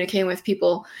of communicating with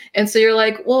people. And so you're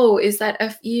like, whoa, is that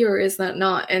FE or is that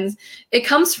not? And it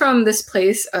comes from this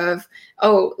place of,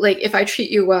 oh, like if I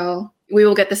treat you well, we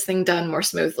will get this thing done more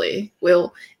smoothly.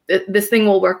 This thing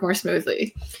will work more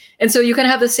smoothly. And so you can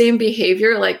have the same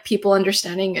behavior, like people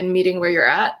understanding and meeting where you're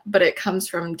at, but it comes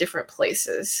from different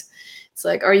places. It's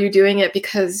like, are you doing it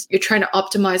because you're trying to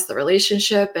optimize the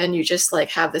relationship and you just like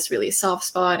have this really soft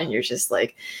spot and you're just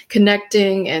like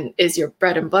connecting and is your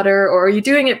bread and butter? Or are you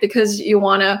doing it because you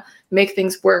want to make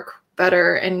things work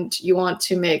better and you want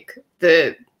to make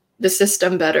the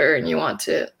system better and you want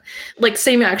to, like,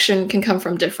 same action can come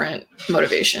from different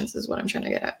motivations is what I'm trying to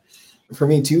get at. For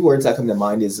me, two words that come to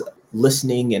mind is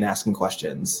listening and asking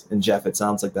questions. And Jeff, it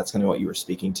sounds like that's kind of what you were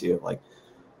speaking to. Like,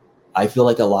 I feel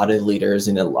like a lot of leaders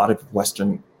in a lot of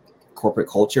Western corporate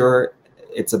culture,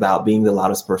 it's about being the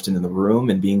loudest person in the room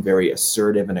and being very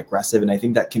assertive and aggressive. And I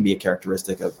think that can be a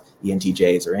characteristic of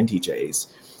ENTJs or NTJs.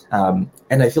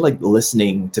 And I feel like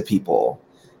listening to people,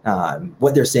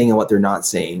 what they're saying and what they're not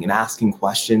saying, and asking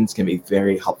questions can be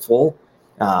very helpful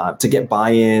to get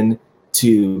buy-in,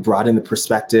 to broaden the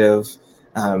perspective.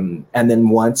 And then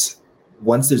once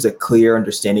there's a clear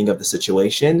understanding of the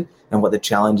situation and what the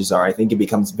challenges are, I think it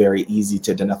becomes very easy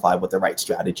to identify what the right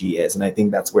strategy is. And I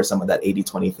think that's where some of that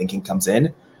 80-20 thinking comes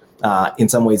in. In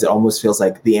some ways, it almost feels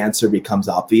like the answer becomes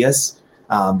obvious.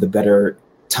 The better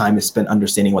time is spent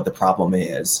understanding what the problem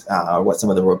is, or what some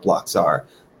of the roadblocks are.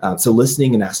 So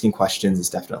listening and asking questions is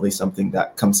definitely something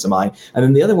that comes to mind. And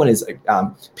then the other one is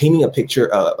painting a picture,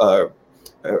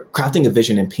 crafting a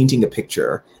vision and painting a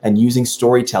picture and using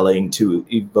storytelling to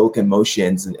evoke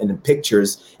emotions and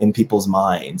pictures in people's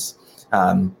minds.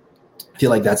 I feel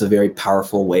like that's a very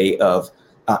powerful way of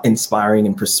inspiring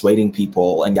and persuading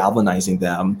people and galvanizing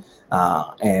them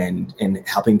and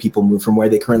helping people move from where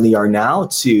they currently are now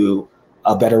to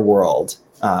a better world,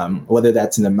 whether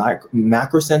that's in a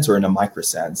macro sense or in a micro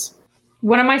sense.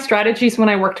 One of my strategies when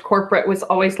I worked corporate was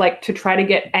always like to try to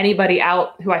get anybody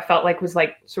out who I felt like was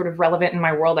like sort of relevant in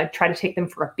my world. I'd try to take them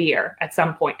for a beer at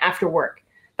some point after work.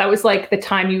 That was like the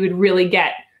time you would really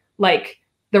get like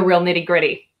the real nitty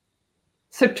gritty.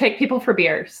 So take people for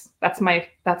beers. That's my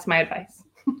advice.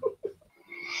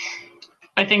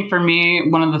 I think for me,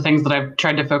 one of the things that I've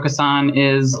tried to focus on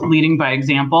is leading by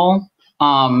example.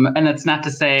 And that's not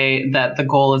to say that the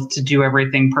goal is to do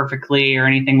everything perfectly or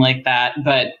anything like that,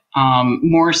 but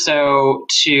more so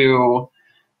to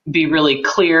be really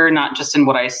clear, not just in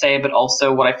what I say, but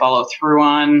also what I follow through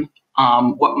on,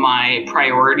 what my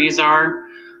priorities are.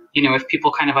 if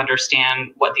people kind of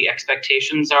understand what the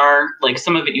expectations are, like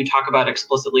some of it you talk about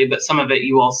explicitly, but some of it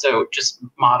you also just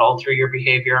model through your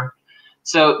behavior.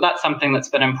 So that's something that's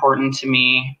been important to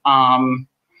me. And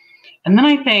then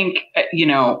I think,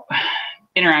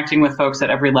 interacting with folks at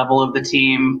every level of the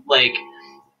team, like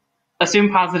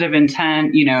assume positive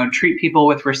intent, treat people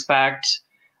with respect.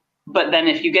 But then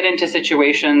if you get into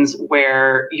situations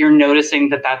where you're noticing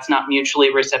that that's not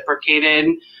mutually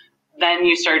reciprocated, then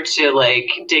you start to like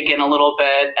dig in a little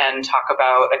bit and talk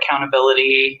about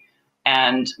accountability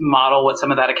and model what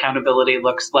some of that accountability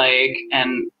looks like.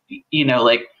 And,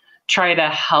 like try to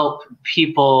help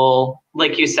people,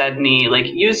 like you said, Nee, like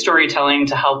use storytelling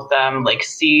to help them like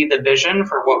see the vision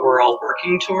for what we're all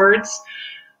working towards.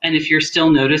 And if you're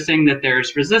still noticing that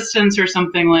there's resistance or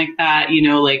something like that,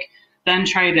 then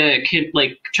try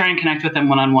and connect with them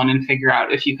one-on-one and figure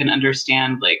out if you can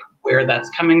understand like where that's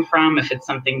coming from, if it's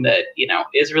something that,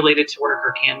 is related to work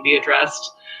or can be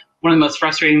addressed. One of the most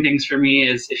frustrating things for me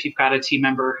is if you've got a team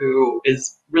member who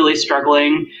is really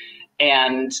struggling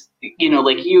and,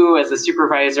 like you as a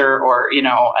supervisor or,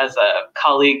 as a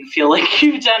colleague feel like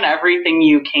you've done everything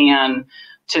you can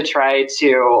to try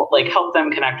to like help them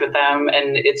connect with them.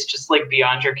 And it's just like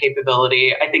beyond your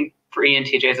capability. I think for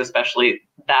ENTJs, especially,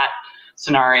 that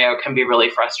scenario can be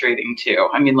really frustrating too.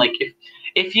 I mean, like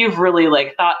if you've really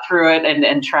like thought through it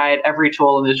and tried every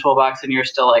tool in the toolbox and you're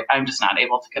still like, I'm just not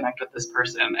able to connect with this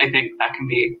person, I think that can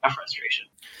be a frustration.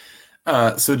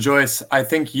 So Joyce, I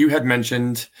think you had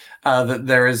mentioned that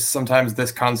there is sometimes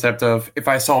this concept of if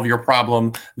I solve your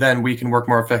problem, then we can work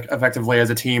more effectively as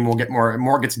a team. We'll get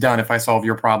more gets done if I solve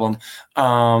your problem.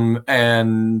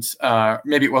 And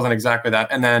maybe it wasn't exactly that.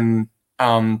 And then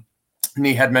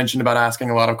Nee had mentioned about asking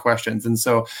a lot of questions. And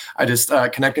so I just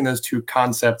connecting those two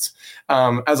concepts.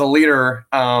 As a leader,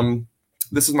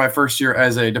 this is my first year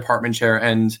as a department chair.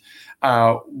 And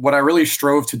what I really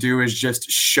strove to do is just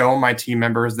show my team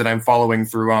members that I'm following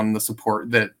through on the support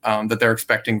that they're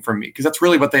expecting from me, because that's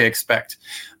really what they expect.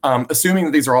 Assuming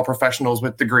that these are all professionals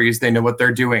with degrees, they know what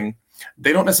they're doing.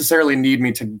 They don't necessarily need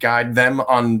me to guide them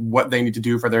on what they need to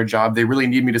do for their job. They really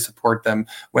need me to support them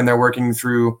when they're working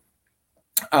through,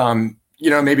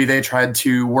 maybe they tried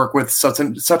to work with such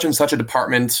and such a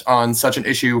department on such an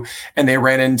issue, and they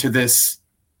ran into this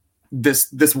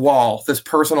wall, this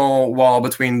personal wall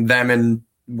between them and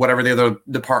whatever the other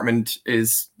department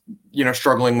is,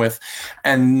 struggling with.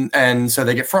 And so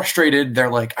they get frustrated. They're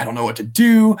like, I don't know what to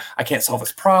do. I can't solve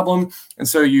this problem. And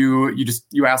so you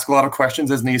ask a lot of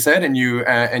questions, as Nee said, and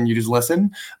you just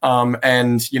listen.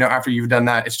 After you've done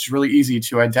that, it's just really easy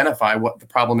to identify what the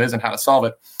problem is and how to solve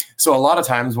it. So a lot of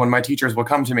times when my teachers will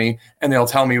come to me and they'll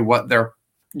tell me what their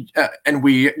and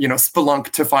we,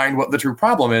 spelunk to find what the true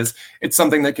problem is, it's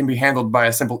something that can be handled by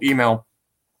a simple email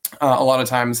a lot of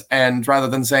times. And rather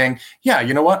than saying, yeah,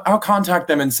 you know what, I'll contact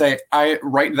them and say,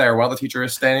 right there while the teacher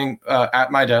is standing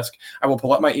at my desk, I will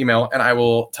pull up my email and I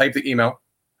will type the email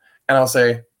and I'll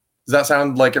say, does that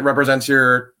sound like it represents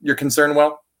your concern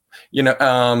well?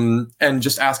 And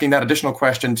just asking that additional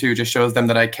question too just shows them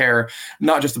that I care,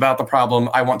 not just about the problem.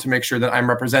 I want to make sure that I'm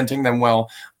representing them well.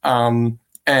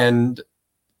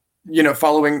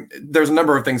 Following, there's a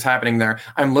number of things happening there.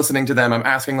 I'm listening to them, I'm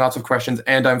asking lots of questions,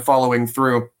 and I'm following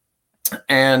through.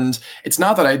 And it's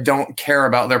not that I don't care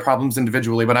about their problems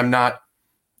individually, but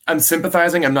I'm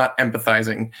sympathizing, I'm not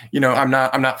empathizing. I'm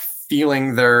not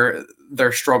feeling their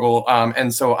struggle.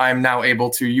 And so I'm now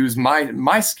able to use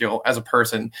my skill as a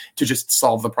person to just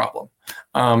solve the problem,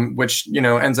 which,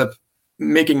 ends up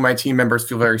making my team members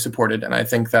feel very supported. And I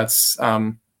think that's,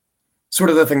 sort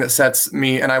of the thing that sets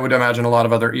me, and I would imagine a lot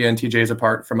of other ENTJs,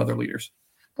 apart from other leaders.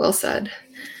 Well said.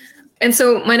 And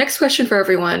so my next question for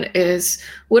everyone is,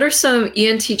 what are some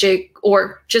ENTJ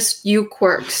or just you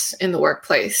quirks in the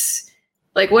workplace?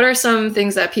 Like, what are some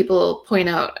things that people point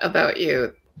out about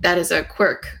you that is a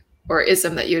quirk or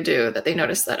ism that you do that they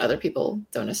notice that other people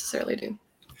don't necessarily do?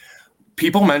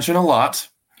 People mention a lot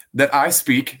that I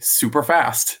speak super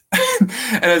fast.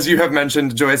 And as you have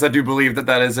mentioned, Joyce, I do believe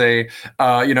that is a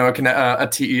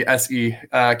TESE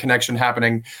connection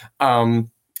happening. And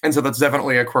so that's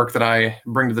definitely a quirk that I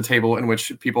bring to the table, in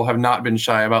which people have not been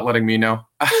shy about letting me know.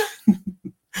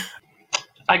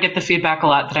 I get the feedback a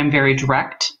lot that I'm very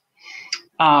direct,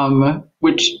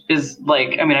 which is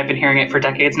like, I've been hearing it for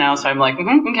decades now. So I'm like,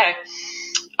 okay.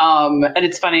 And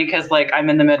it's funny because I'm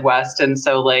in the Midwest, and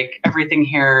so everything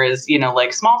here is,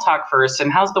 small talk first,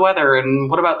 and how's the weather,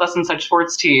 and what about thus and such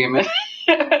sports team?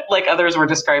 Like others were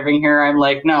describing here, I'm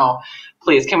like, no,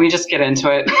 please, can we just get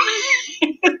into it?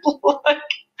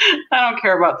 I don't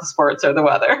care about the sports or the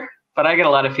weather, but I get a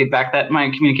lot of feedback that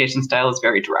my communication style is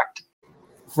very direct.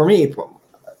 For me,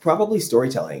 probably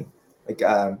storytelling.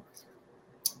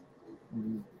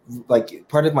 Like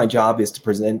part of my job is to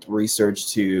present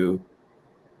research to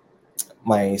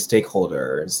my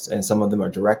stakeholders, and some of them are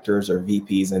directors or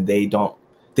VPs, and they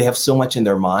have so much in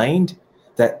their mind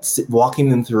that walking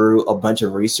them through a bunch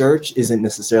of research isn't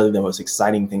necessarily the most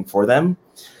exciting thing for them.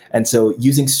 And so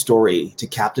using story to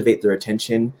captivate their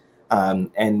attention,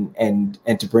 and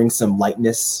to bring some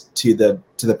lightness to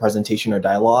the presentation or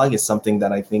dialogue is something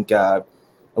that I think a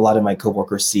lot of my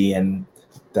coworkers see, and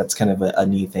that's kind of a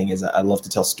neat thing. Is I love to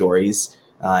tell stories,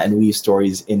 and weave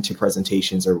stories into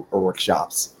presentations or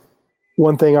workshops.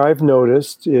 One thing I've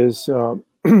noticed is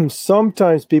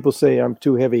sometimes people say I'm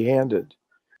too heavy-handed,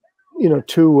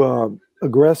 too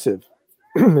aggressive.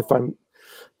 If I'm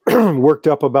worked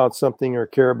up about something or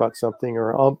care about something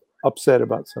or upset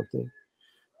about something,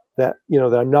 that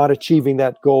that I'm not achieving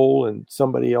that goal and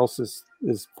somebody else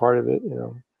is part of it.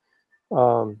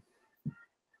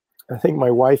 I think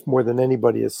my wife more than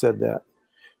anybody has said that,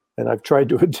 and I've tried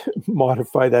to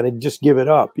modify that and just give it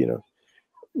up,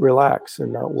 relax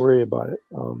and not worry about it.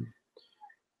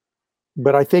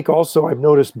 But I think also I've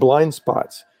noticed blind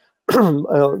spots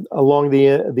along the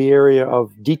area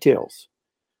of details.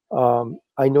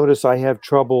 I notice I have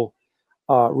trouble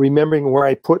remembering where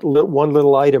I put one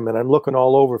little item, and I'm looking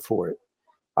all over for it.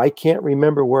 I can't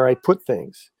remember where I put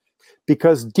things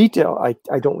because detail,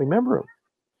 I don't remember them.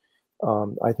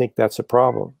 I think that's a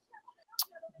problem.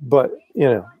 But,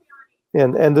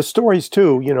 and the stories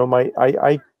too,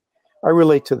 I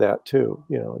relate to that too,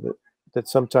 that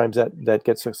sometimes that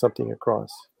gets something across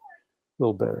a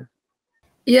little better.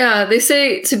 Yeah, they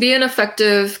say to be an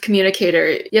effective communicator,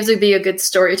 you have to be a good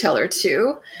storyteller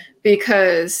too,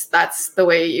 because that's the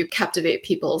way you captivate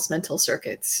people's mental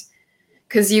circuits.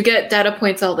 Because you get data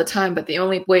points all the time, but the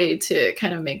only way to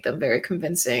kind of make them very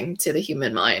convincing to the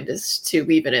human mind is to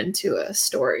weave it into a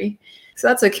story. So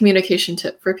that's a communication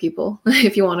tip for people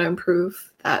if you want to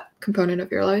improve that component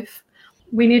of your life.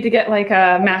 We need to get like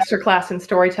a masterclass in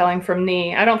storytelling from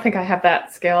Nee. I don't think I have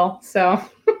that skill, so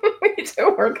we need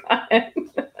to work on it.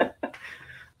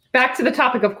 Back to the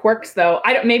topic of quirks, though.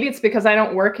 Maybe it's because I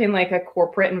don't work in like a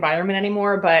corporate environment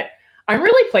anymore, but I'm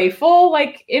really playful,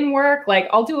 like in work. Like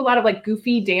I'll do a lot of like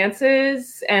goofy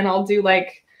dances, and I'll do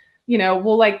like,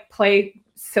 we'll like play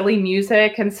silly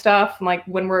music and stuff. And like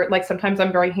when we're like, sometimes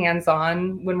I'm very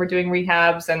hands-on when we're doing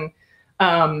rehabs, and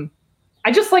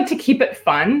I just like to keep it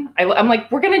fun. I'm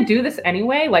like, we're going to do this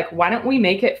anyway. Like, why don't we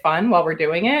make it fun while we're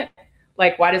doing it?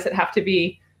 Like, why does it have to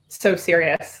be so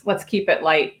serious? Let's keep it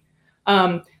light.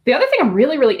 The other thing I'm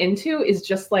really, really into is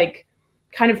just like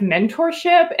kind of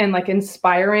mentorship and like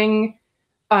inspiring,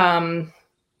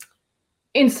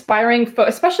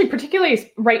 especially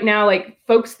particularly right now, like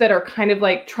folks that are kind of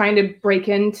like trying to break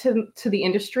into the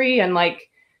industry and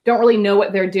like don't really know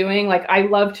what they're doing. Like, I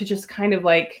love to just kind of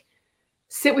like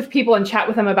sit with people and chat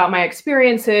with them about my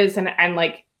experiences and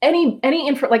like any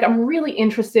info. Like, I'm really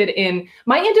interested in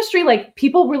my industry. Like,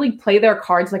 people really play their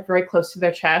cards like very close to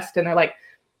their chest, and they're like,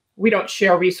 we don't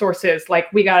share resources.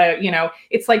 Like, we gotta,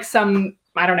 it's like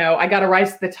I don't know, I gotta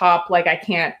rise to the top. Like, I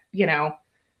can't,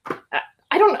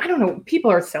 I don't know. People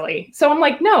are silly. So I'm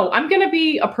like, no, I'm going to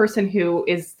be a person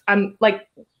I'm like,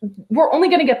 we're only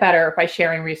going to get better by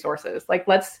sharing resources. Like,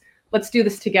 let's do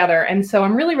this together. And so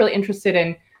I'm really, really interested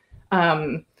in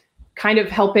kind of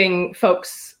helping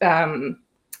folks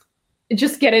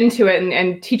just get into it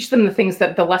and teach them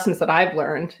the lessons that I've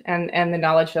learned and the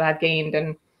knowledge that I've gained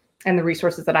and the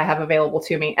resources that I have available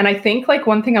to me. And I think like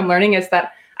one thing I'm learning is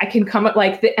that I can come at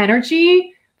like the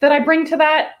energy that I bring to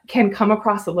that can come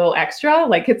across a little extra.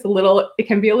 Like it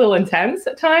can be a little intense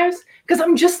at times because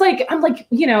I'm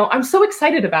so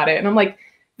excited about it. And I'm like,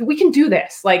 we can do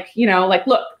this. Like,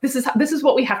 look, this is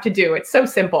what we have to do. It's so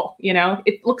simple,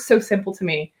 it looks so simple to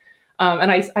me.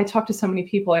 And I talk to so many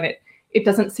people and it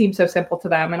doesn't seem so simple to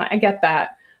them. And I get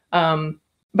that.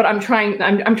 But I'm trying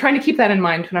to keep that in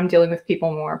mind when I'm dealing with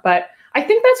people more. But I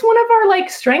think that's one of our like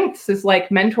strengths is like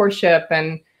mentorship.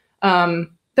 And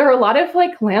there are a lot of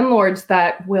like landlords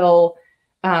that will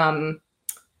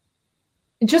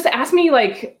just ask me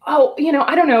like, oh,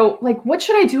 I don't know, like, what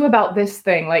should I do about this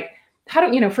thing? Like,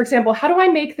 for example, how do I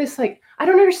make this, like, I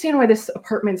don't understand why this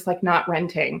apartment's like not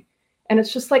renting. And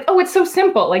it's just like, oh, it's so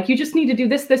simple. Like, you just need to do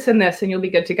this, this, and this, and you'll be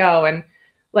good to go. And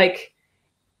like,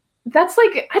 that's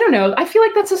like, I don't know. I feel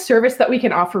like that's a service that we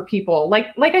can offer people.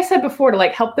 Like I said before, to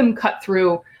like help them cut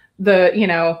through the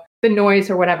noise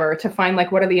or whatever to find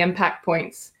like, what are the impact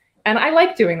points? And I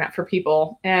like doing that for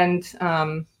people. And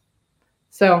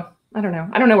so I don't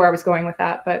know where I was going with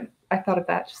that, but I thought of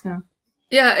that just now.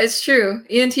 Yeah, it's true.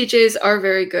 ENTJs are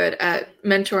very good at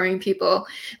mentoring people.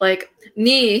 Like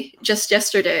Nee, just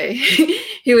yesterday,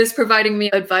 he was providing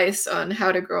me advice on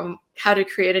how to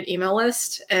create an email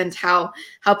list and how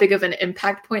big of an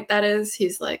impact point that is.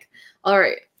 He's like, all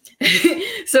right.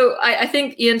 So I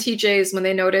think ENTJs, when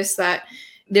they notice that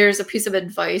there's a piece of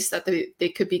advice that they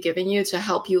could be giving you to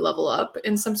help you level up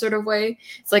in some sort of way.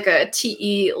 It's like a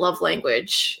TE love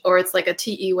language, or it's like a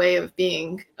TE way of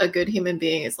being a good human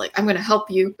being. It's like, I'm going to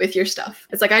help you with your stuff.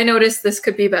 It's like, I noticed this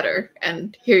could be better,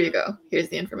 and here you go. Here's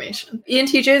the information.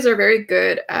 ENTJs are very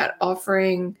good at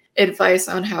offering advice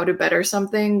on how to better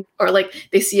something, or like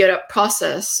they see a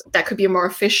process that could be more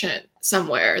efficient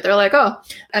somewhere. They're like, oh,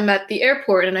 I'm at the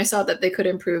airport and I saw that they could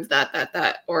improve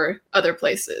that, or other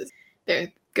places. They're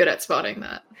good at spotting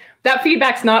that. That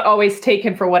feedback's not always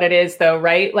taken for what it is, though,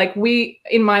 right? Like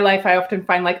in my life, I often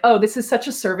find like, oh, this is such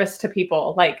a service to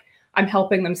people. Like I'm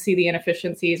helping them see the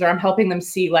inefficiencies, or I'm helping them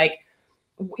see like,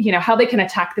 how they can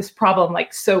attack this problem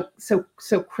like so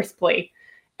crisply.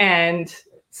 And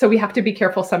so we have to be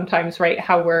careful sometimes, right?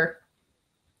 How we're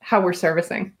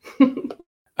servicing.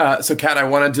 So Kat, I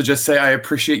wanted to just say I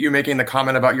appreciate you making the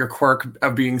comment about your quirk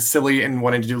of being silly and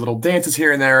wanting to do little dances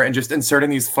here and there and just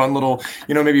inserting these fun little,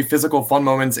 maybe physical fun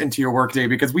moments into your workday,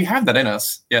 because we have that in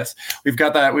us. Yes, we've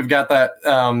got that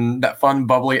that fun,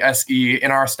 bubbly SE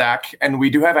in our stack, and we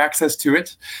do have access to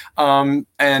it. The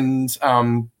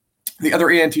other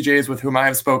ENTJs with whom I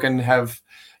have spoken have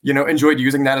enjoyed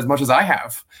using that as much as I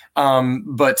have.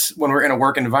 But when we're in a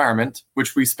work environment,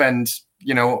 which we spend,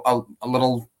 a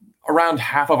little around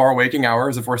half of our waking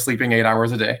hours, if we're sleeping 8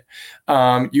 hours a day,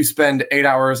 you spend 8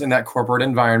 hours in that corporate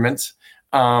environment.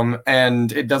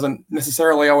 And it doesn't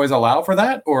necessarily always allow for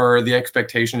that, or the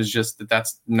expectation is just that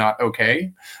that's not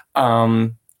okay.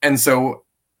 And so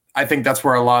I think that's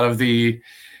where a lot of the,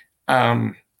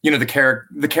 the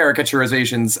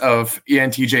caricaturizations of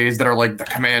ENTJs that are like the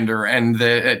commander and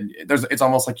it's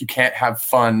almost like you can't have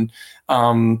fun,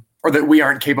 or that we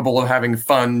aren't capable of having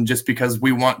fun just because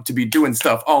we want to be doing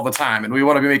stuff all the time and we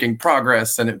want to be making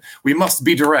progress and we must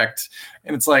be direct.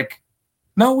 And it's like,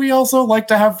 no, we also like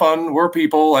to have fun. We're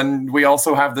people, and we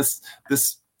also have this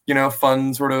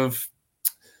fun sort of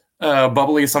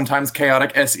bubbly, sometimes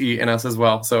chaotic SE in us as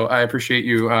well. So I appreciate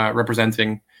you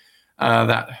representing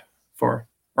that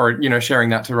sharing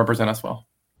that to represent us well.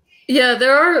 Yeah,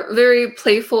 there are very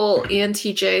playful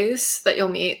ENTJs that you'll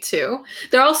meet too.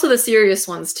 There are also the serious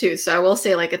ones too. So I will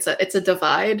say, like, it's a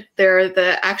divide. There are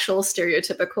the actual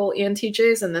stereotypical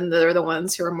ENTJs, and then there are the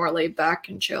ones who are more laid back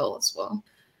and chill as well.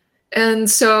 And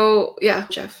so, yeah,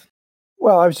 Jeff.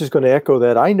 Well, I was just going to echo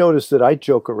that. I noticed that I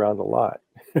joke around a lot.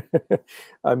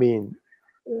 I mean,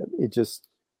 it just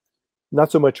not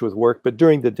so much with work, but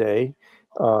during the day.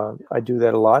 I do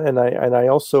that a lot, and I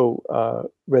also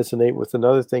resonate with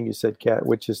another thing you said, Kat,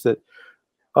 which is that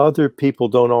other people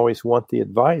don't always want the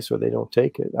advice, or they don't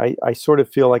take it. I sort of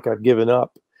feel like I've given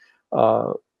up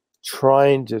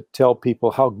trying to tell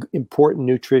people how important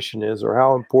nutrition is or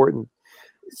how important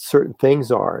certain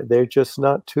things are. They're just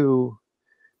not too.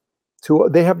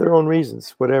 They have their own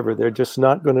reasons, whatever. They're just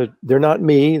not going to. They're not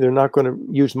me. They're not going to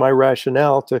use my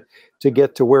rationale to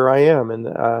get to where I am,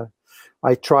 and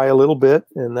I try a little bit,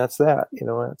 and that's that.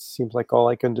 It seems like all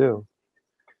I can do.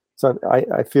 So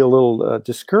I feel a little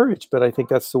discouraged, but I think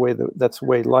that's the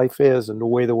way life is, and the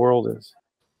way the world is.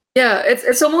 Yeah,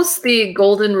 it's almost the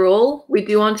golden rule. We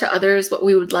do unto others what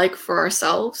we would like for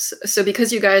ourselves. So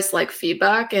because you guys like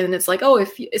feedback, and it's like, oh,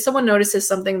 if someone notices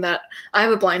something that I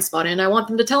have a blind spot in, I want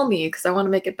them to tell me because I want to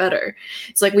make it better.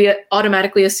 It's like we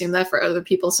automatically assume that for other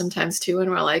people sometimes too,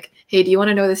 and we're like, hey, do you want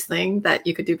to know this thing that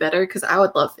you could do better? Because I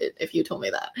would love it if you told me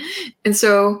that. And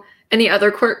so, any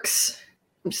other quirks?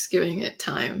 I'm just giving it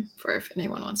time for if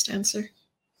anyone wants to answer.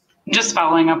 Just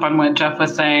following up on what Jeff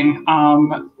was saying,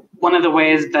 one of the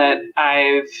ways that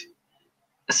I've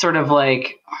sort of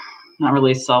like, not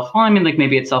really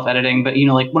maybe it's self-editing, but,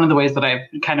 one of the ways that I've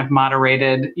kind of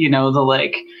moderated,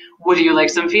 would you like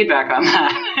some feedback on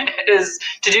that is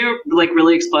to do like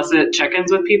really explicit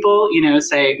check-ins with people,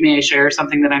 say, may I share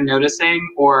something that I'm noticing?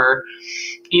 Or,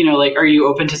 are you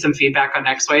open to some feedback on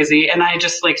XYZ? And I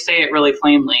just like say it really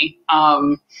plainly.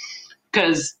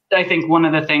 Because I think one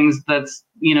of the things that's,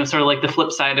 sort of like the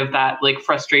flip side of that, like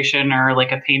frustration or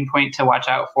like a pain point to watch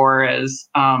out for is,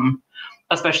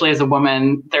 especially as a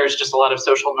woman, there's just a lot of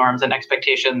social norms and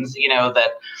expectations,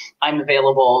 that I'm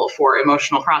available for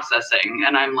emotional processing.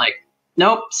 And I'm like,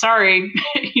 nope, sorry,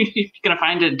 you're going to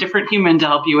find a different human to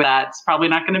help you with that. It's probably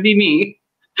not going to be me.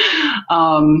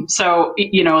 So,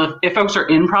 if folks are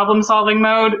in problem solving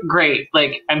mode, great.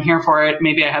 Like, I'm here for it.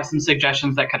 Maybe I have some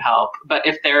suggestions that could help. But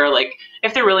if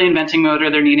they're really in venting mode, or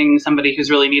they're needing somebody who's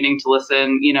really needing to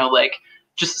listen,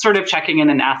 just sort of checking in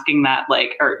and asking that,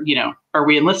 are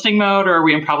we in listening mode or are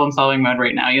we in problem solving mode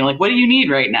right now? What do you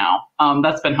need right now?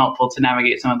 That's been helpful to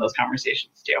navigate some of those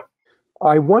conversations too.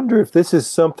 I wonder if this is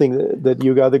something that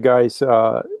you other guys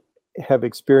have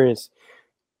experienced.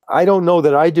 I don't know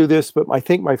that I do this, but I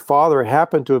think my father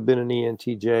happened to have been an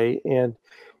ENTJ. And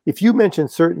if you mention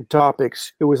certain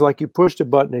topics, it was like you pushed a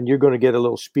button and you're going to get a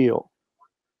little spiel.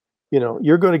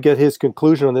 You're going to get his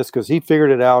conclusion on this because he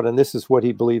figured it out and this is what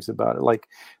he believes about it. Like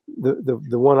the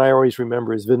one I always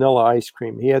remember is vanilla ice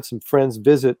cream. He had some friends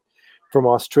visit from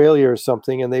Australia or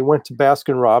something, and they went to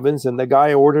Baskin Robbins, and the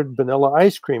guy ordered vanilla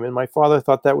ice cream. And my father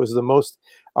thought that was the most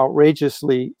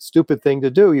outrageously stupid thing to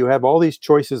do. You have all these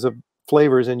choices of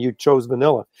flavors and you chose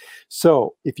vanilla.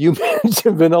 So if you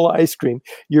mention vanilla ice cream,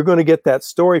 you're going to get that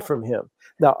story from him.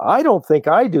 Now, I don't think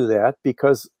I do that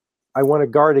because I want to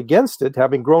guard against it,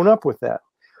 having grown up with that.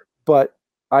 But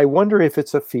I wonder if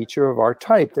it's a feature of our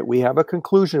type that we have a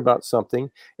conclusion about something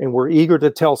and we're eager to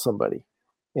tell somebody.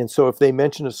 And so if they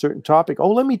mention a certain topic,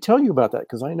 let me tell you about that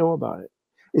because I know about it.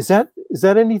 Is that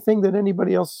anything that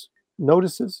anybody else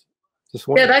notices?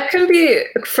 Yeah, that can be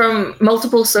from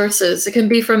multiple sources. It can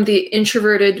be from the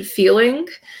introverted feeling.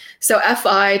 So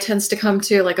FI tends to come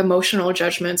to emotional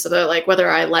judgments about whether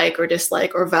I like or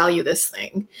dislike or value this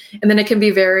thing. And then it can be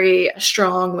very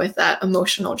strong with that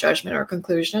emotional judgment or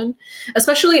conclusion,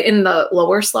 especially in the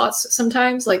lower slots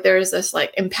sometimes. There's this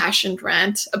impassioned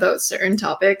rant about certain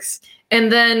topics.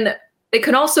 And then it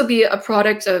can also be a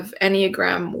product of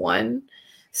Enneagram 1.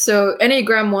 So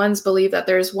Enneagram 1s believe that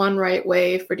there's one right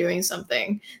way for doing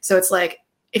something. So it's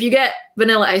if you get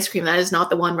vanilla ice cream, that is not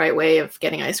the one right way of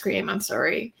getting ice cream. I'm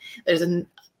sorry. There's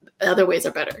other ways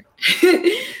are better.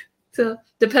 So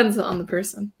depends on the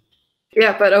person.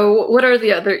 Yeah, but what are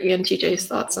the other ENTJ's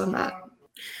thoughts on that?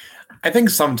 I think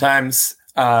sometimes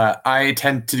I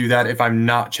tend to do that if I'm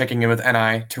not checking in with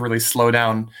NI to really slow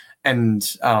down and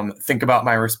think about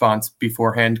my response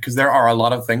beforehand, because there are a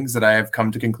lot of things that I have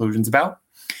come to conclusions about.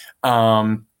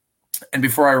 And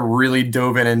before I really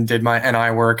dove in and did my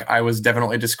NI work, I was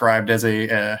definitely described as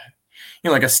a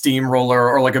steamroller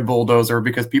or like a bulldozer,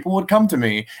 because people would come to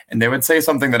me and they would say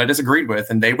something that I disagreed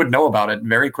with and they would know about it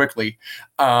very quickly.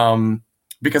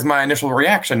 Because my initial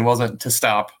reaction wasn't to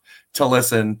stop, to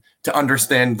listen, to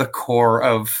understand the core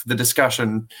of the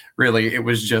discussion. Really, it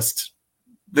was just,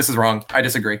 this is wrong. I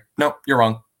disagree. No, you're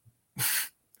wrong.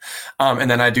 And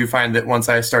then I do find that once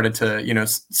I started to,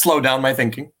 slow down my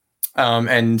thinking,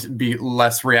 and be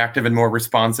less reactive and more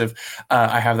responsive,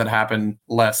 I have that happen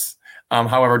less.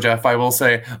 However, Jeff, I will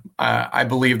say, I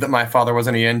believe that my father was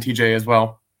an ENTJ as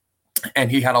well.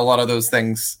 And he had a lot of those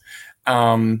things.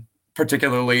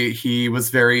 Particularly, he was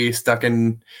very stuck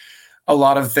in a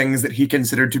lot of things that he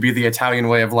considered to be the Italian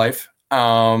way of life.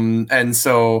 And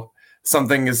so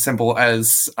something as simple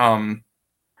as,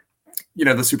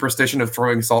 the superstition of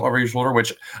throwing salt over your shoulder,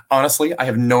 which honestly, I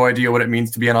have no idea what it means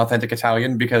to be an authentic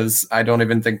Italian, because I don't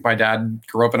even think my dad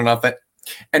grew up in an authentic.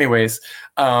 Anyways,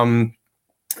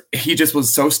 he just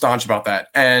was so staunch about that.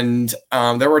 And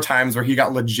there were times where he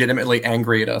got legitimately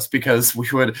angry at us because we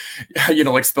would,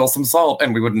 spill some salt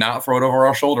and we would not throw it over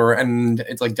our shoulder. And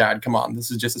it's like, Dad, come on,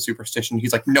 this is just a superstition.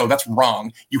 He's like, no, that's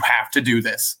wrong. You have to do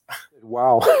this.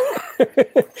 Wow.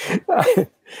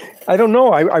 I don't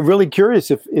know. I'm really curious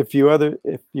if you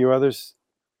others,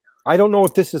 I don't know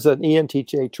if this is an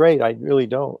ENTJ trait. I really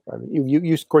don't. I mean,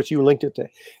 you of course you linked it to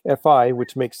FI,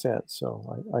 which makes sense.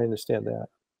 So I understand that.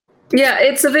 Yeah,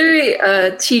 it's a very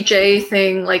TJ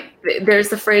thing. There's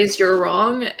the phrase "you're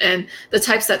wrong," and the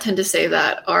types that tend to say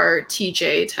that are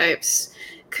TJ types,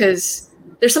 because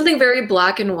there's something very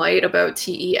black and white about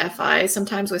TEFI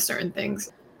sometimes with certain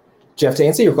things. Jeff, to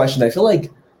answer your question, I feel like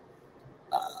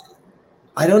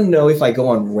I don't know if I go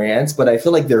on rants, but I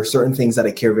feel like there are certain things that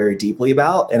I care very deeply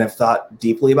about and have thought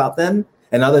deeply about them,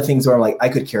 and other things where I'm like, I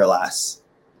could care less.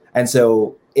 And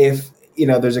so if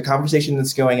there's a conversation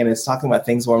that's going and it's talking about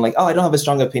things where I'm like, oh, I don't have a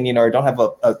strong opinion, or I don't have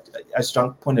a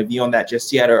strong point of view on that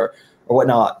just yet, or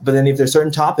whatnot. But then if there's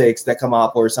certain topics that come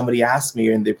up or somebody asks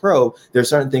me in the pro, there's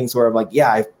certain things where I'm like,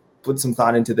 yeah, I've put some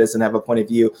thought into this and have a point of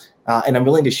view, and I'm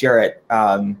willing to share it.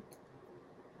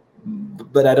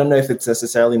 But I don't know if it's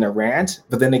necessarily in a rant.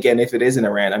 But then again, if it is in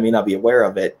a rant, I may not be aware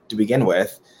of it to begin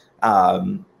with.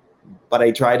 But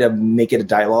I try to make it a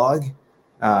dialogue.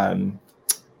 But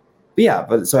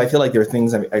so I feel like there are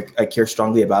things I care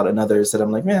strongly about, and others that I'm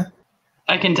like, yeah.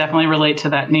 I can definitely relate to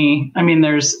that, Nee. I mean,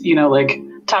 there's,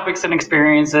 topics and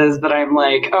experiences that I'm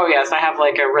like, oh yes, I have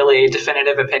like a really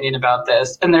definitive opinion about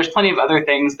this. And there's plenty of other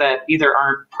things that either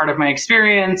aren't part of my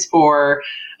experience or,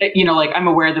 like I'm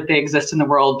aware that they exist in the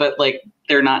world, but like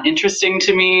they're not interesting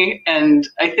to me. And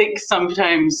I think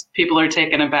sometimes people are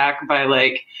taken aback by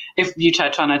like, if you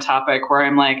touch on a topic where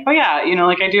I'm like, oh yeah,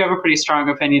 like I do have a pretty strong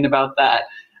opinion about that.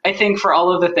 I think for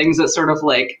all of the things that sort of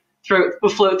like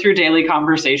float through daily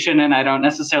conversation and I don't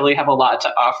necessarily have a lot to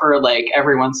offer, like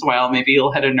every once in a while maybe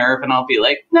you'll hit a nerve and I'll be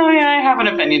like, no, yeah, I have an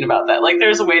opinion about that. Like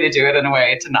there's a way to do it and a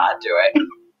way to not do it.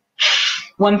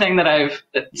 One thing that I've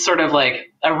sort of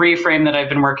like a reframe that I've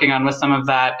been working on with some of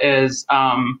that is,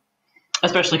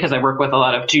 especially because I work with a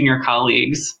lot of junior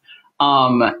colleagues,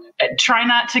 try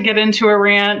not to get into a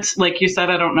rant. Like you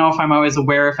said, I don't know if I'm always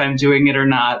aware if I'm doing it or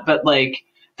not, but like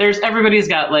everybody's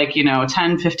got like,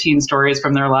 10, 15 stories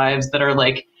from their lives that are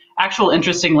like actual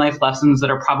interesting life lessons that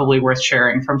are probably worth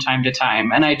sharing from time to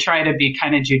time. And I try to be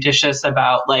kind of judicious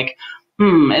about like,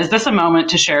 is this a moment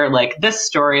to share like this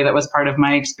story that was part of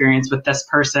my experience with this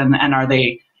person? And are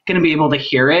they going to be able to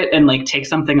hear it and like take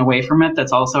something away from it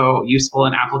that's also useful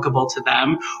and applicable to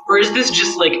them? Or is this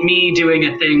just like me doing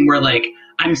a thing where like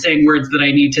I'm saying words that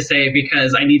I need to say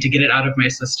because I need to get it out of my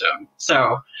system?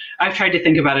 So I've tried to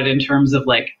think about it in terms of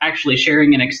like actually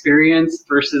sharing an experience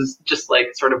versus just like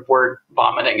sort of word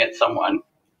vomiting at someone.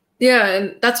 Yeah,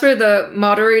 and that's where the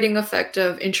moderating effect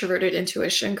of introverted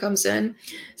intuition comes in.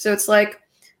 So it's like,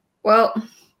 well,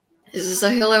 is this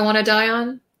a hill I want to die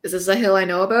on? Is this a hill I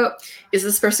know about? Is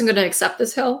this person going to accept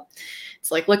this hill? It's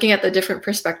like looking at the different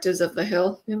perspectives of the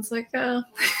hill. And it's like,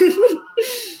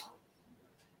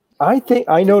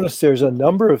 I noticed there's a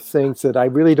number of things that I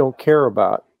really don't care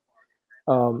about.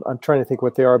 I'm trying to think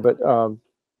what they are, but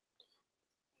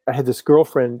I had this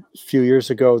girlfriend a few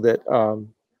years ago that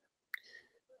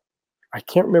I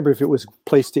can't remember if it was a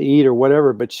place to eat or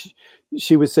whatever, but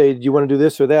she would say, do you want to do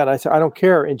this or that? I said, I don't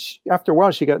care. And after a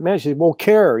while, she got mad. She won't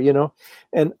care,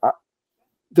 And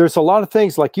there's a lot of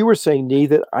things, like you were saying, Nee,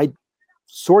 that I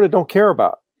sort of don't care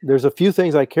about. There's a few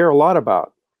things I care a lot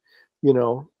about,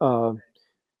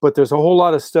 but there's a whole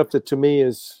lot of stuff that to me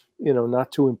is,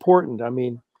 not too important. I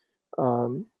mean,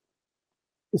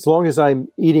 as long as I'm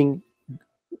eating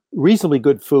reasonably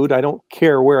good food, I don't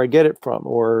care where I get it from,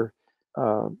 or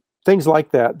things like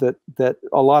that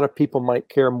a lot of people might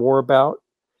care more about,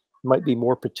 might be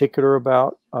more particular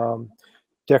about,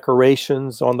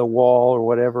 decorations on the wall or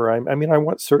whatever. I mean, I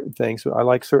want certain things. I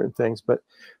like certain things,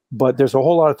 but there's a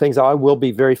whole lot of things I will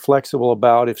be very flexible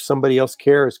about. If somebody else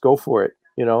cares, go for it,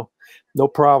 no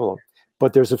problem.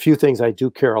 But there's a few things I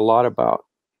do care a lot about.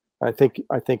 I think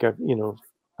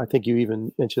you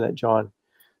even mentioned that, John.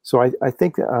 So I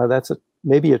think that's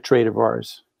maybe a trait of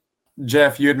ours.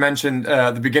 Jeff, you had mentioned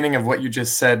the beginning of what you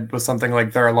just said was something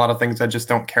like there are a lot of things I just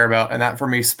don't care about. And that for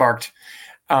me sparked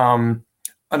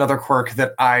another quirk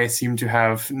that I seem to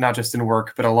have, not just in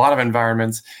work, but a lot of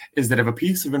environments, is that if a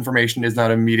piece of information is not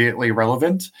immediately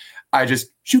relevant, I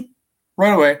just shoot,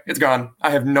 run away. It's gone. I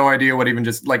have no idea what even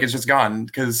just, like, it's just gone.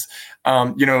 Because,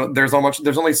 there's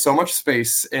only so much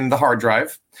space in the hard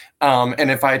drive.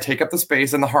 And if I take up the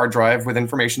space in the hard drive with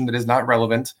information that is not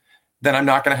relevant, then I'm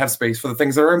not going to have space for the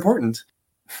things that are important.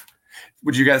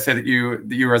 Would you guys say that you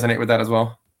resonate with that as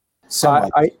well? So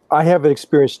I have an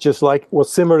experience just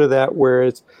similar to that, where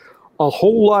it's a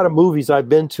whole lot of movies I've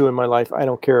been to in my life I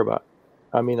don't care about.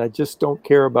 I mean, I just don't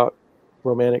care about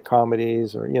romantic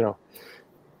comedies or,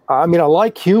 I mean, I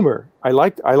like humor. I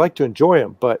like to enjoy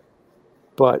them, but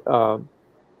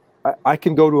I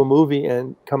can go to a movie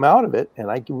and come out of it, and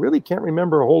I really can't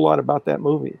remember a whole lot about that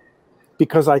movie,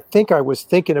 because I think I was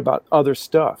thinking about other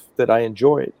stuff that I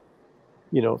enjoyed.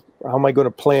 How am I going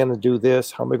to plan to do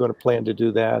this? How am I going to plan to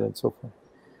do that? And so forth.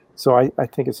 So I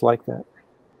think it's like that.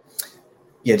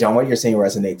 Yeah, John, what you're saying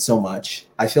resonates so much.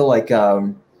 I feel like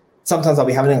sometimes I'll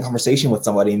be having a conversation with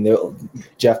somebody, and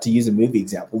Jeff, to use a movie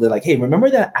example, they're like, hey, remember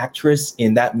that actress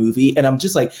in that movie? And I'm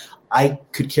just like, I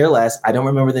could care less. I don't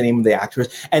remember the name of the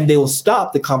actress. And they will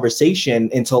stop the conversation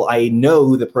until I know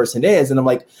who the person is. And I'm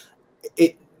like,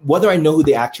 whether I know who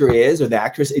the actor is or the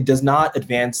actress, it does not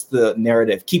advance the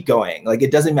narrative. Keep going. Like,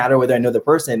 it doesn't matter whether I know the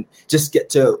person, just get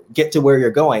to where you're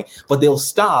going. But they'll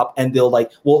stop and they'll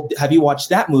like, well, have you watched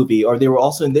that movie? Or they were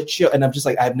also in this show. And I'm just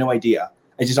like, I have no idea.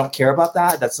 I just don't care about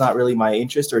that. That's not really my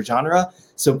interest or genre.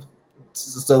 So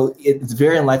it's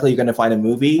very unlikely you're going to find a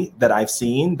movie that I've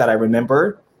seen that I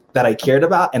remember, that I cared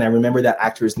about, and I remember that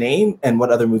actor's name and what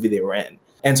other movie they were in.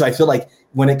 And so I feel like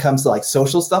when it comes to like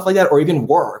social stuff like that, or even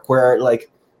work, where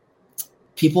like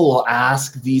people will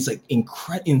ask these like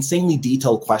insanely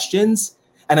detailed questions,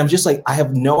 and I'm just like, I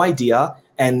have no idea.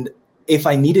 And if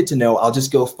I needed to know, I'll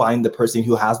just go find the person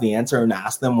who has the answer and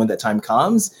ask them when the time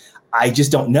comes. I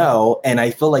just don't know. And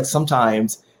I feel like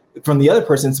sometimes from the other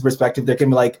person's perspective, they can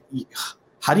be like,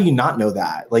 how do you not know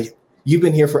that? Like, you've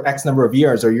been here for X number of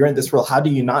years, or you're in this role. How do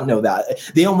you not know that?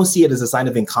 They almost see it as a sign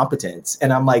of incompetence.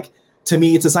 And I'm like, to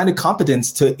me, it's a sign of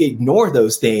competence to ignore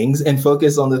those things and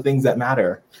focus on the things that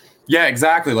matter. Yeah,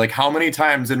 exactly. Like, how many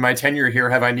times in my tenure here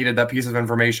have I needed that piece of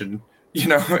information? You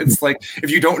know, it's like,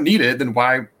 if you don't need it, then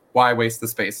why waste the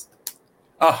space?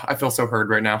 Oh, I feel so heard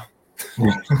right now.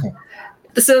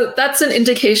 So that's an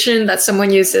indication that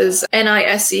someone uses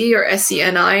NISE or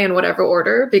SENI in whatever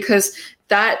order, because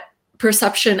that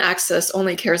perception axis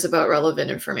only cares about relevant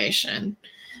information.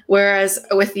 Whereas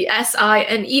with the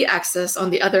SINE axis, on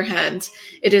the other hand,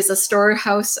 it is a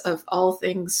storehouse of all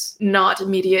things not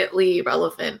immediately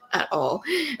relevant at all.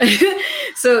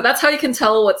 So that's how you can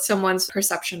tell what someone's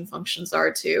perception functions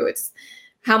are too. It's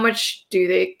how much do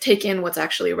they take in what's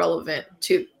actually relevant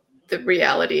to the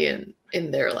reality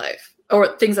in their life,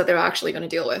 or things that they're actually going to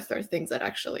deal with, or things that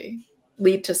actually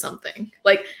lead to something.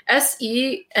 Like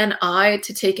SENI,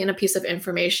 to take in a piece of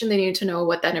information, they need to know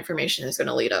what that information is going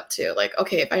to lead up to. Like,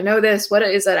 okay, if I know this, what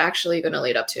is that actually going to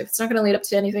lead up to? If it's not going to lead up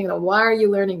to anything, then why are you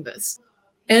learning this?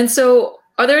 And so,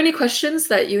 are there any questions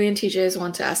that you and TJs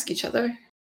want to ask each other?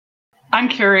 I'm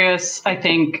curious, I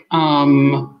think,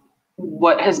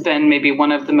 what has been maybe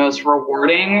one of the most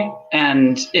rewarding,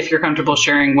 and if you're comfortable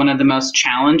sharing, one of the most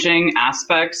challenging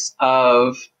aspects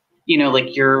of,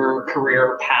 like your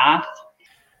career path?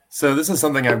 So this is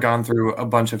something I've gone through a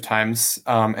bunch of times,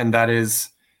 and that is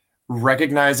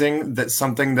recognizing that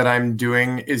something that I'm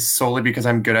doing is solely because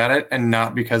I'm good at it and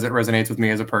not because it resonates with me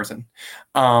as a person.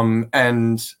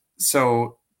 And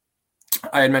so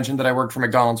I had mentioned that I worked for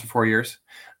McDonald's for 4 years,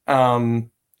 and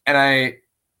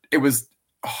it was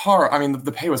horrible. I mean,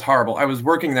 the pay was horrible. I was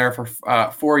working there for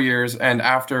 4 years, and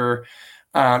after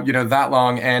that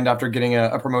long, and after getting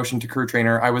a promotion to crew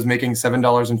trainer, I was making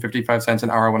 $7.55 an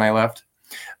hour when I left.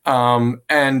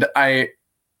 And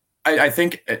I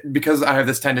think because I have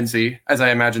this tendency, as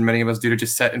I imagine many of us do, to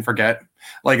just set and forget.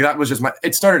 Like, that was just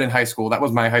it started in high school. That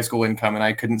was my high school income, and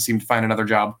I couldn't seem to find another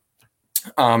job.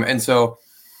 And so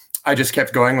I just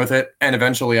kept going with it. And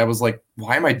eventually I was like,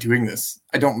 why am I doing this?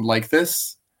 I don't like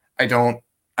this.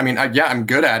 I'm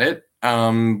good at it.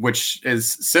 Which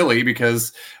is silly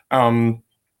because,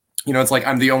 it's like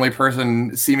I'm the only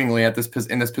person seemingly in this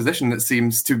position that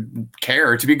seems to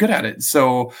care to be good at it.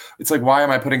 So it's like, why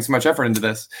am I putting so much effort into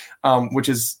this? Which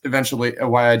is eventually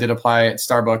why I did apply at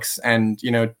Starbucks, and,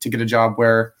 to get a job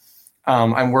where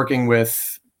I'm working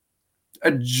with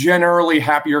a generally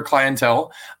happier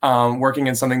clientele, working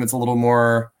in something that's a little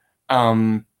more,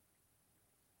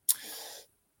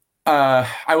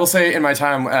 I will say in my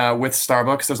time with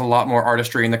Starbucks, there's a lot more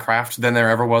artistry in the craft than there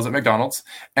ever was at McDonald's.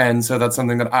 And so that's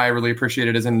something that I really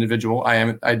appreciated as an individual.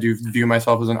 I do view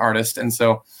myself as an artist. And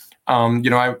so,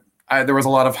 there was a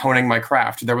lot of honing my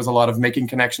craft. There was a lot of making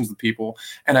connections with people.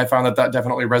 And I found that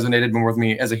definitely resonated more with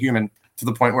me as a human, to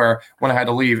the point where when I had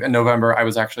to leave in November, I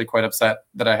was actually quite upset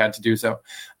that I had to do so.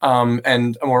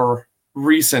 And a more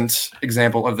recent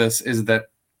example of this is that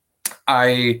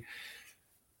I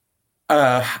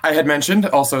had mentioned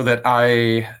also that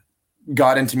I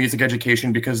got into music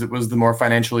education because it was the more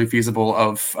financially feasible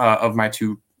of my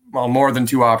more than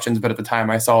two options, but at the time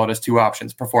I saw it as two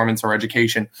options: performance or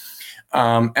education.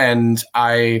 And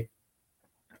I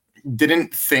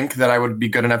didn't think that I would be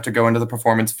good enough to go into the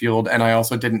performance field, and I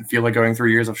also didn't feel like going through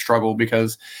years of struggle,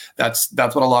 because that's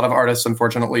what a lot of artists,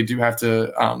 unfortunately, do have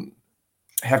to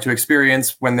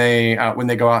experience when they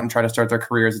go out and try to start their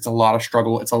careers. It's a lot of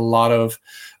struggle. It's a lot of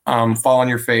fall on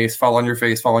your face, fall on your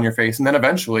face, fall on your face. And then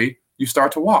eventually you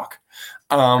start to walk.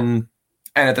 And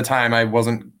at the time I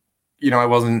wasn't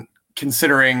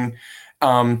considering,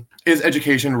 is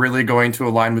education really going to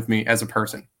align with me as a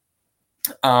person?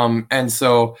 And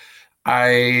so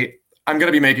I'm going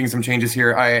to be making some changes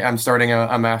here. I'm starting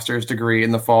a master's degree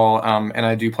in the fall. And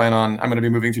I do plan on, I'm going to be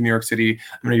moving to New York City.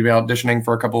 I'm going to be auditioning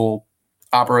for a couple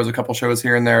operas, a couple shows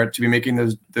here and there, to be making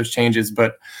those changes.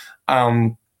 But,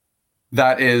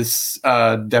 that is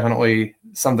definitely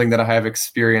something that I have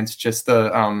experienced, just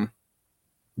the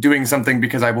doing something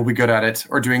because I will be good at it,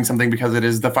 or doing something because it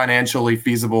is the financially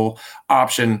feasible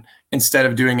option, instead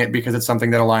of doing it because it's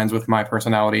something that aligns with my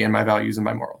personality and my values and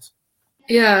my morals.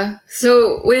 Yeah.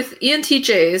 So with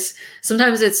ENTJs,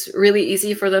 sometimes it's really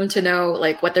easy for them to know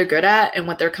like what they're good at and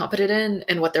what they're competent in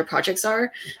and what their projects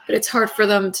are. But it's hard for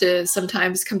them to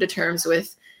sometimes come to terms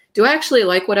with, do I actually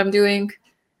like what I'm doing?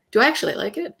 Do I actually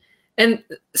like it? And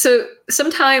so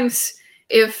sometimes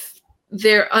if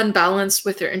they're unbalanced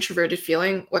with their introverted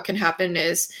feeling, what can happen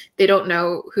is they don't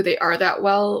know who they are that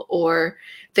well, or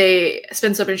they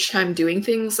spend so much time doing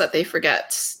things that they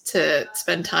forget to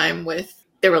spend time with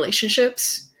their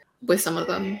relationships with some of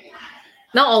them.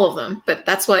 Not all of them, but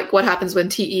that's what happens when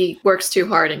TE works too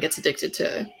hard and gets addicted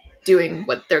to doing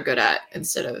what they're good at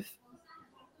instead of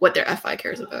what their FI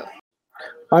cares about.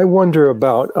 I wonder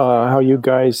about how you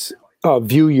guys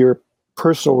view your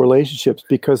personal relationships,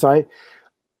 because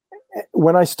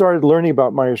when I started learning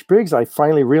about Myers-Briggs, I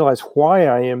finally realized why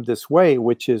I am this way,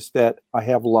 which is that I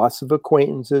have lots of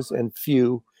acquaintances and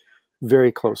few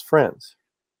very close friends.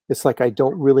 It's like I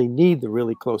don't really need the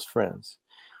really close friends.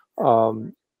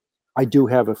 I do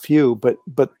have a few, but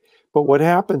what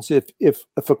happens if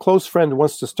a close friend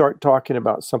wants to start talking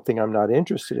about something I'm not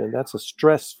interested in, that's a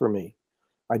stress for me.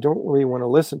 I don't really want to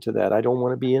listen to that. I don't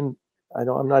want to be in,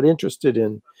 I'm not interested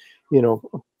in,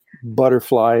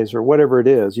 butterflies or whatever it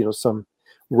is, some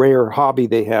rare hobby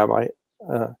they have.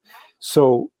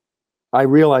 So I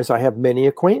realize I have many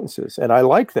acquaintances and I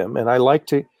like them, and I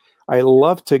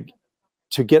love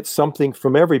to get something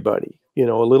from everybody, a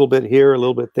little bit here, a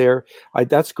little bit there.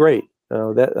 That's great.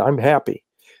 That I'm happy.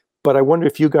 But I wonder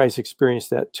if you guys experience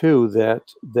that too,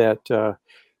 that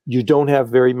you don't have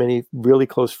very many really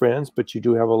close friends, but you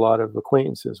do have a lot of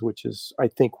acquaintances, which is, I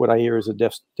think, what I hear is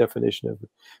a definition of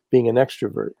being an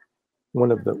extrovert.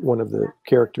 One of the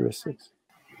characteristics.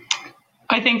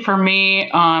 I think for me,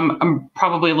 I'm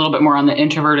probably a little bit more on the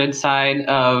introverted side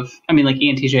of, like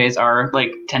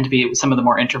ENTJs tend to be some of the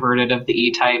more introverted of the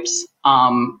E types.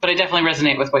 But I definitely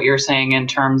resonate with what you're saying in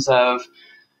terms of,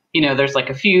 there's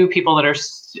a few people that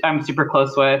I'm super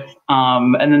close with.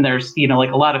 And then there's, a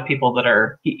lot of people that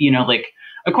are,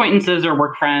 acquaintances or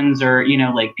work friends or,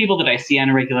 people that I see on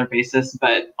a regular basis,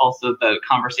 but also the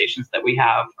conversations that we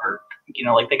have are,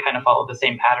 they kind of follow the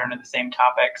same pattern of the same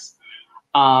topics.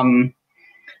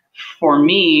 For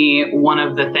me, one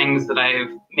of the things that I've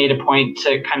made a point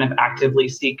to kind of actively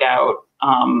seek out,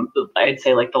 I'd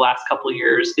say the last couple of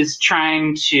years, is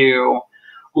trying to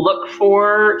look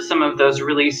for some of those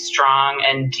really strong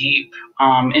and deep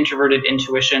introverted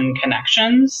intuition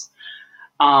connections.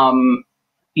 The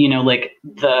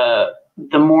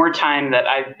more time that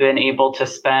I've been able to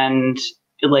spend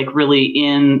really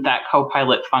in that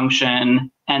co-pilot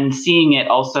function and seeing it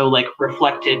also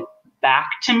reflected back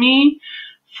to me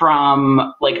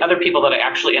from other people that I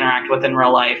actually interact with in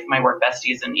real life, my work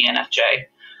besties and ENFJ,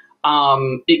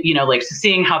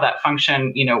 seeing how that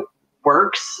function,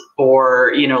 works,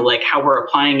 or, how we're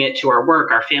applying it to our work,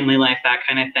 our family life, that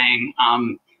kind of thing.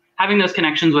 Having those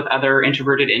connections with other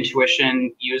introverted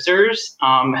intuition users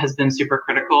has been super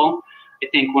critical. I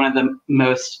think one of the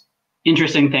most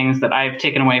interesting things that I've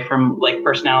taken away from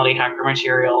personality hacker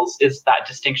materials is that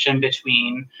distinction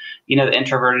between, the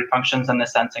introverted functions and the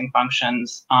sensing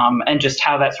functions, and just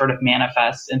how that sort of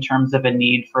manifests in terms of a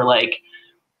need for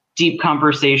deep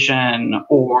conversation,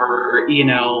 or,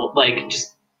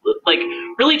 just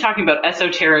really talking about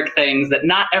esoteric things that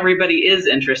not everybody is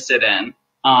interested in.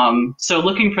 So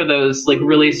looking for those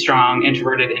really strong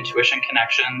introverted intuition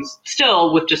connections,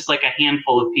 still with just a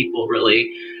handful of people,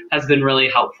 really has been really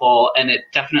helpful. And it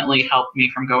definitely helped me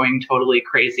from going totally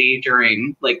crazy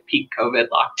during peak COVID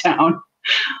lockdown.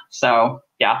 So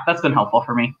yeah, that's been helpful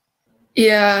for me.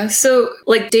 Yeah. So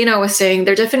like Dana was saying,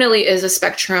 there definitely is a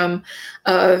spectrum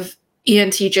of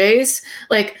ENTJs.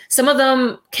 Some of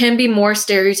them can be more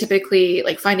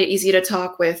stereotypically find it easy to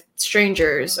talk with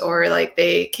strangers, or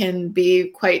they can be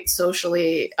quite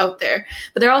socially out there.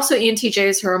 But there are also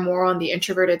ENTJs who are more on the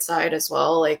introverted side as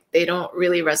well. They don't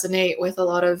really resonate with a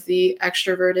lot of the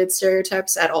extroverted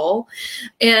stereotypes at all.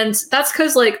 And that's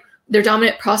because their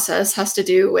dominant process has to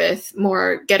do with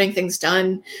more getting things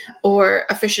done or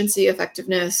efficiency,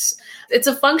 effectiveness. It's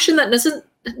a function that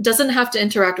doesn't have to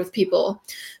interact with people.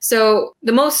 So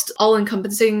the most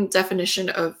all-encompassing definition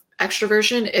of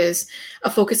extroversion is a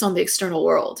focus on the external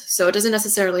world. So it doesn't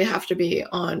necessarily have to be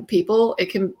on people.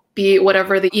 It can be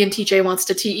whatever the ENTJ wants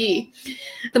to TE.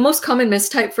 The most common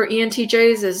mistype for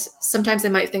ENTJs is sometimes they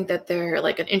might think that they're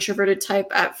an introverted type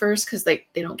at first because they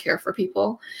don't care for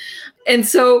people. And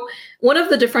so one of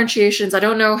the differentiations, I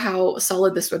don't know how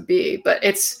solid this would be, but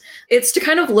it's to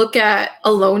kind of look at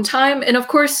alone time. And of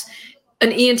course, an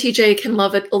ENTJ can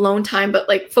love it alone time, but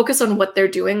focus on what they're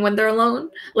doing when they're alone.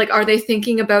 Are they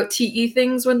thinking about TE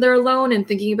things when they're alone and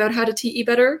thinking about how to TE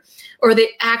better? Or are they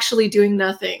actually doing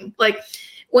nothing?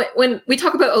 When we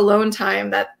talk about alone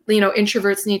time that,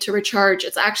 introverts need to recharge,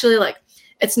 it's actually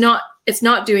it's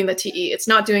not doing the TE. It's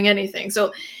not doing anything.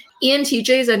 So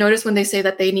ENTJs, I notice when they say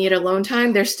that they need alone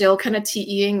time, they're still kind of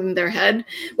TEing in their head,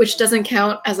 which doesn't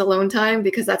count as alone time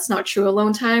because that's not true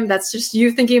alone time. That's just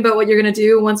you thinking about what you're going to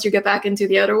do once you get back into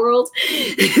the outer world,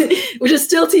 which is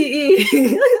still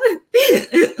TE.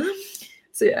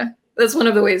 So yeah, that's one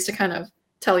of the ways to kind of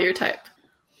tell your type.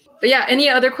 But yeah, any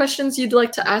other questions you'd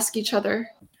like to ask each other?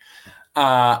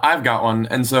 I've got one.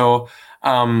 And so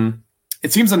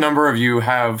it seems a number of you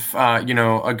have,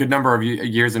 a good number of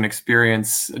years in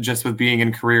experience just with being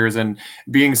in careers and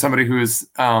being somebody who's,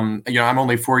 I'm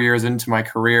only 4 years into my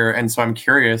career. And so I'm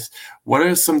curious, what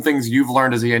are some things you've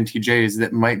learned as ENTJs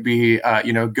that might be,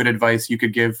 good advice you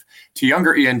could give to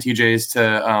younger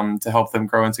ENTJs to help them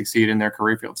grow and succeed in their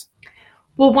career fields?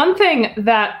 Well, one thing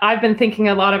that I've been thinking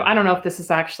a lot of, I don't know if this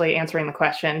is actually answering the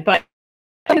question, but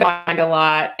I find a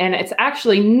lot, and it's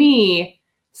actually your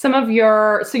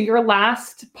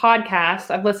last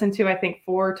podcast I've listened to, I think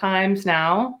 4 times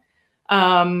now,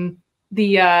 the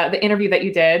interview that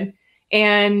you did,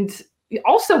 and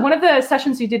also one of the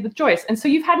sessions you did with Joyce. And so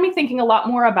you've had me thinking a lot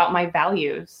more about my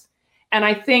values. And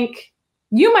I think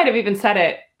you might have even said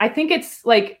it. I think it's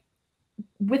like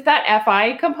with that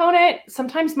FI component,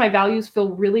 sometimes my values feel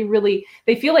really,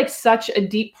 they feel like such a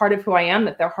deep part of who I am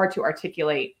that they're hard to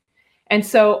articulate. And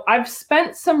so I've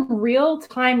spent some real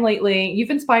time lately. You've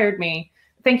inspired me.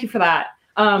 Thank you for that.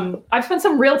 I've spent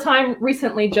some real time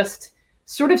recently just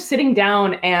sort of sitting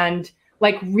down and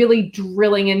like really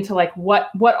drilling into like what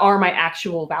are my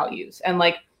actual values, and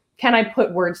like, can I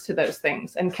put words to those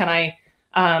things, and can I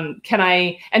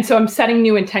and so I'm setting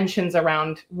new intentions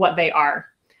around what they are.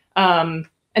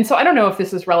 And so I don't know if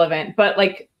this is relevant, but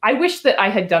like, I wish that I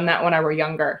had done that when I were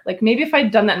younger. Like maybe if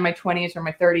I'd done that in my 20s or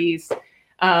my 30s,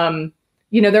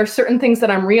 there are certain things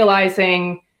that I'm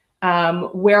realizing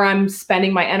where I'm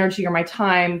spending my energy or my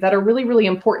time that are really, really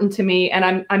important to me.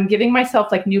 And I'm giving myself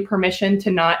like new permission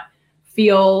to not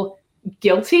feel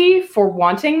guilty for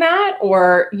wanting that,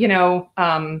 or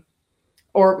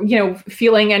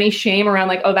feeling any shame around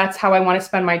like, oh, that's how I want to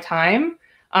spend my time,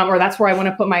 or that's where I want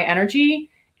to put my energy.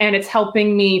 And it's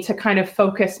helping me to kind of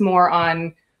focus more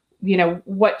on,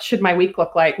 what should my week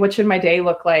look like? What should my day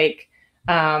look like?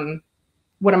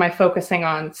 What am I focusing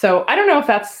on? So I don't know if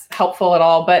that's helpful at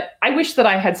all, but I wish that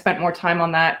I had spent more time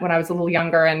on that when I was a little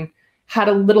younger and had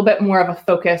a little bit more of a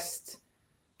focused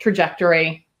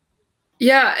trajectory.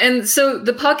 Yeah. And so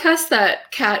the podcast that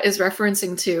Kat is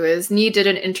referencing to is Nee did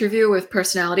an interview with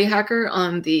Personality Hacker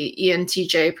on the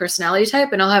ENTJ personality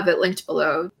type, and I'll have it linked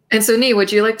below. And so Nee,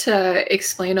 would you like to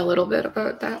explain a little bit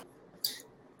about that?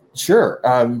 Sure.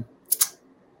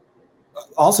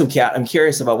 Also, Kat, I'm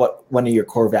curious about what one of your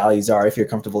core values are, if you're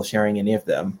comfortable sharing any of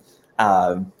them.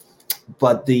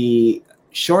 But the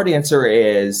short answer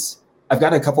is I've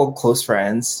got a couple of close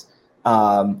friends,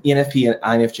 ENFP and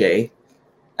INFJ.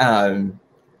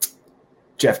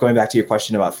 Jeff, going back to your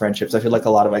question about friendships, I feel like a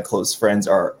lot of my close friends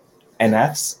are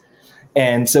NFs.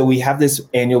 And so we have this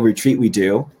annual retreat we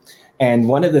do. And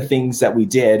one of the things that we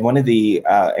did, one of the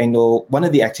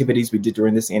activities we did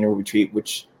during this annual retreat,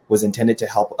 which was intended to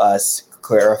help us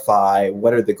clarify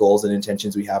what are the goals and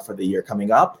intentions we have for the year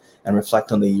coming up and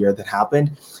reflect on the year that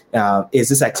happened, is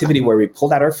this activity where we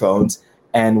pulled out our phones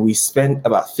and we spent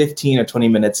about 15 or 20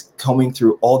 minutes combing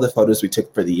through all the photos we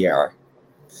took for the year.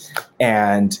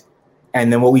 And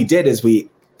then what we did is we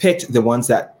picked the ones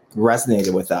that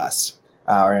resonated with us,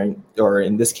 or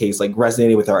in this case, like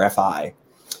resonated with our FI.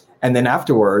 And then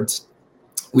afterwards,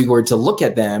 we were to look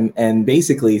at them and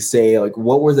basically say, like,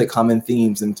 what were the common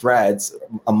themes and threads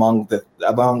among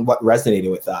what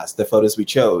resonated with us, the photos we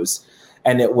chose.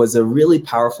 And it was a really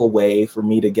powerful way for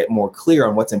me to get more clear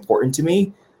on what's important to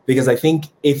me. Because I think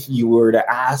if you were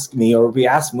to ask me, or we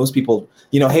ask most people,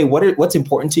 hey, what's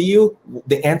important to you?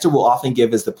 The answer we'll often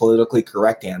give is the politically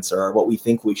correct answer, or what we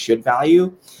think we should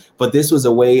value. But this was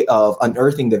a way of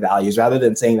unearthing the values rather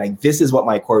than saying, like, this is what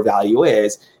my core value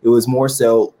is. It was more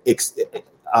so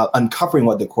uncovering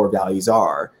what the core values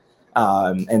are,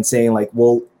 and saying, like,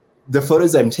 well, the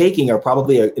photos I'm taking are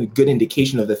probably a good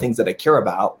indication of the things that I care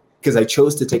about because I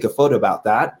chose to take a photo about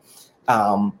that.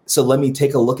 So let me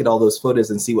take a look at all those photos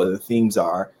and see what the themes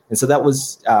are. And so that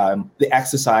was the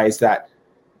exercise that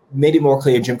made it more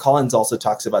clear. Jim Collins also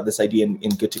talks about this idea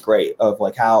in Good to Great of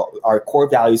like how our core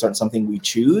values aren't something we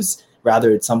choose,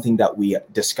 rather it's something that we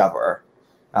discover.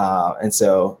 And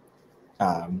so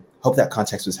hope that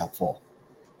context was helpful.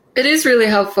 It is really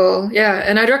helpful. Yeah.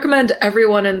 And I'd recommend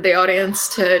everyone in the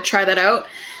audience to try that out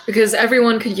because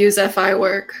everyone could use FI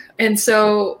work. And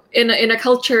so in a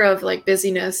culture of like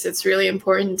busyness, it's really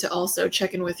important to also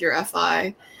check in with your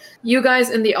FI. you guys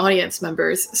in the audience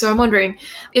members. So I'm wondering,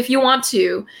 if you want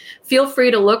to, feel free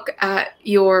to look at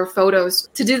your photos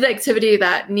to do the activity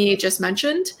that Nee just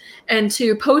mentioned and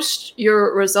to post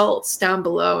your results down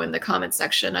below in the comment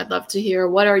section. I'd love to hear,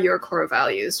 what are your core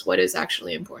values? What is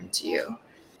actually important to you?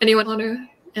 Anyone want to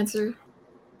answer?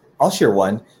 I'll share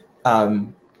one.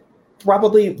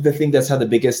 Probably the thing that's had the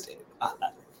biggest,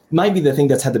 might be the thing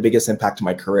that's had the biggest impact on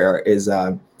my career is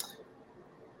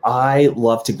I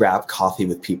love to grab coffee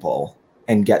with people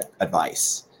and get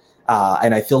advice.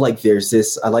 And I feel like there's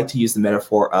this, I like to use the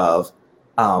metaphor of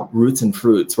roots and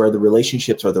fruits, where the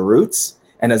relationships are the roots.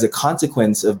 And as a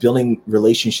consequence of building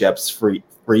relationships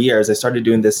for years, I started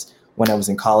doing this when I was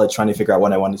in college, trying to figure out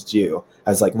what I wanted to do. I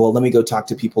was like, well, let me go talk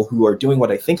to people who are doing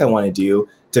what I think I want to do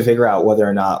to figure out whether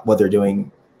or not what they're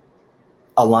doing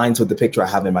aligns with the picture I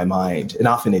have in my mind. And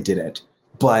often it didn't.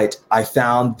 But I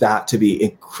found that to be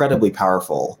incredibly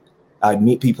powerful. I'd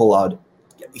meet people, I'd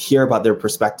hear about their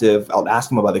perspective, I'd ask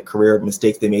them about the career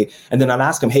mistakes they made, and then I'd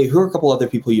ask them, hey, who are a couple other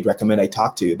people you'd recommend I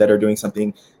talk to that are doing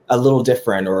something a little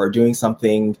different or are doing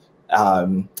something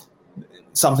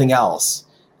something else?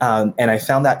 And I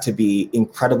found that to be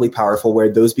incredibly powerful, where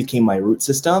those became my root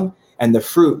system, and the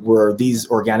fruit were these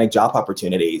organic job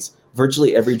opportunities.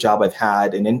 Virtually every job I've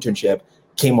had, an internship,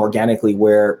 came organically,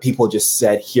 where people just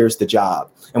said, here's the job.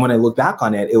 And when I look back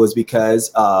on it, it was because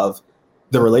of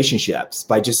the relationships,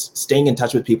 by just staying in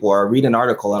touch with people, or I read an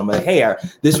article and I'm like, hey,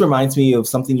 this reminds me of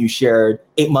something you shared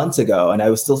 8 months ago, and I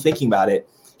was still thinking about it.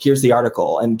 Here's the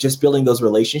article. And just building those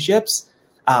relationships,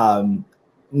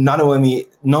 not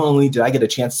only did I get a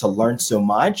chance to learn so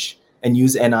much and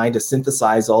use NI to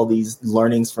synthesize all these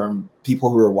learnings from people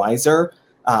who are wiser,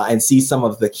 and see some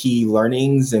of the key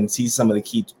learnings and see some of the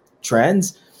key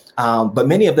trends. But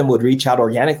many of them would reach out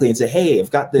organically and say, hey,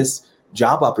 I've got this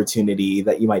job opportunity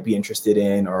that you might be interested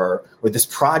in, or this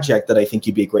project that I think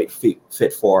you'd be a great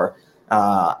fit for.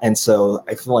 And so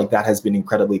I feel like that has been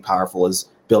incredibly powerful, is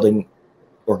building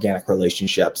organic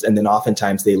relationships. And then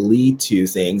oftentimes they lead to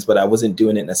things, but I wasn't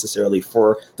doing it necessarily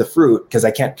for the fruit, because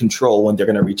I can't control when they're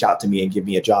going to reach out to me and give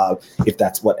me a job, if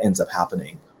that's what ends up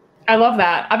happening. I love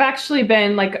that. I've actually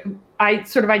been I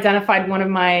sort of identified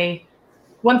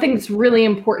one thing that's really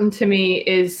important to me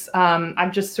is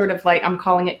I'm just sort of I'm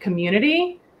calling it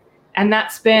community. And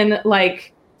that's been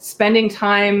spending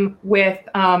time with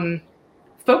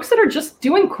folks that are just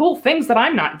doing cool things that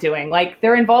I'm not doing.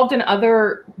 They're involved in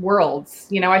other worlds.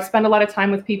 I spend a lot of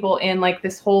time with people in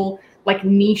this whole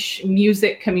niche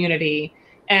music community.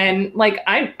 And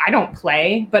I don't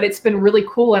play, but it's been really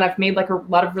cool. And I've made a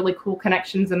lot of really cool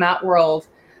connections in that world.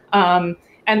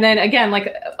 And then again,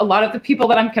 a lot of the people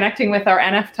that I'm connecting with are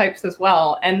NF types as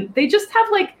well. And they just have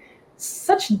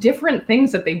such different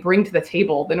things that they bring to the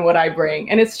table than what I bring.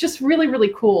 And it's just really,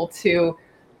 really cool to,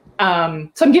 so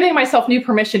I'm giving myself new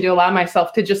permission to allow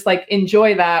myself to just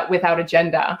enjoy that without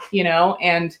agenda,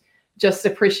 and just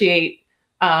appreciate,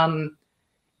 and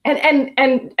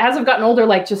as I've gotten older,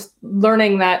 just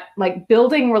learning that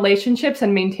building relationships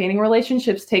and maintaining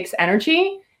relationships takes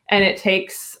energy, and it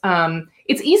takes,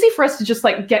 it's easy for us to just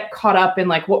get caught up in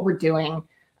what we're doing,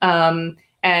 and,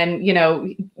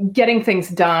 getting things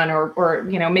done or,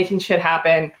 making shit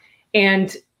happen.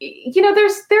 And,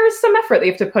 there's some effort that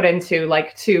you have to put into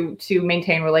to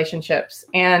maintain relationships.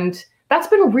 And that's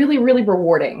been really, really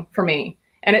rewarding for me.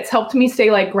 And it's helped me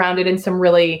stay grounded in some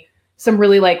really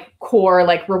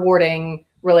core, rewarding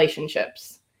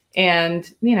relationships.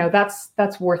 And,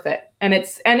 that's worth it. And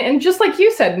it's, and just like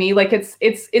you said, Nee,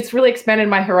 it's really expanded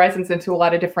my horizons into a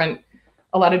lot of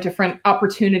different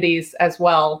opportunities as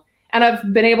well. And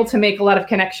I've been able to make a lot of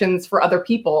connections for other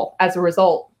people as a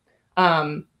result.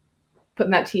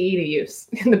 Putting that TE to use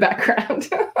in the background.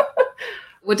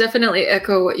 Would definitely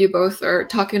echo what you both are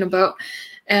talking about.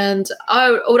 And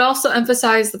I would also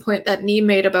emphasize the point that Nee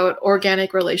made about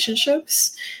organic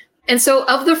relationships. And so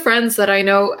of the friends that I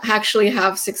know actually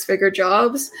have six-figure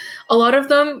jobs, a lot of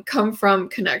them come from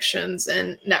connections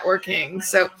and networking.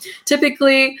 So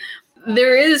typically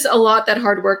there is a lot that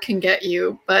hard work can get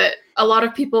you, but a lot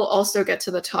of people also get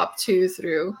to the top too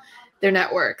through their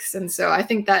networks. And so I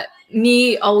think that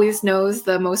Nee always knows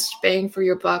the most bang for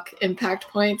your buck impact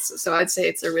points. So I'd say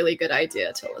it's a really good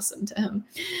idea to listen to him,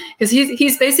 because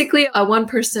he's basically a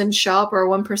one-person shop or a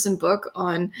one-person book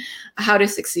on how to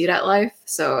succeed at life.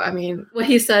 So, I mean, what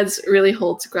he says really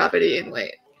holds gravity and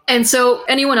weight. And so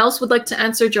anyone else would like to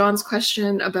answer John's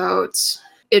question about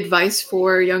advice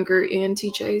for younger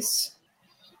ENTJs?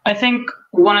 I think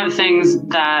one of the things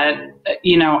that,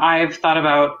 I've thought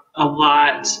about a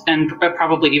lot, and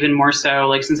probably even more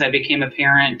so, since I became a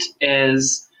parent,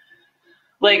 is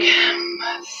like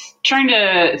trying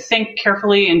to think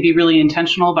carefully and be really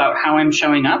intentional about how I'm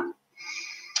showing up.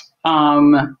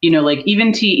 Like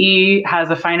even TE has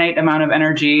a finite amount of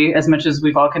energy, as much as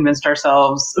we've all convinced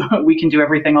ourselves we can do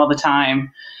everything all the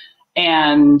time.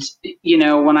 And,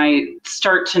 when I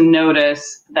start to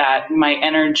notice that my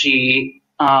energy,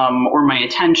 or my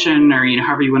attention, or,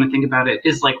 however you want to think about it,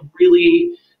 is like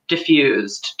really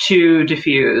too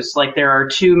diffused, like there are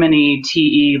too many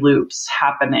TE loops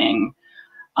happening.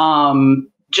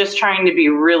 Just trying to be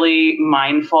really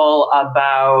mindful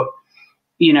about,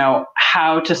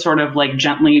 how to sort of like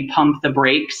gently pump the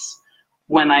brakes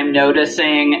when I'm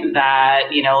noticing that,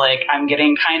 like I'm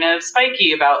getting kind of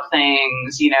spiky about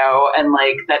things, and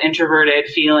like that introverted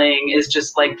feeling is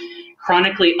just like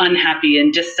chronically unhappy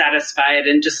and dissatisfied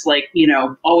and just like,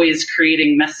 always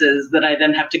creating messes that I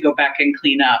then have to go back and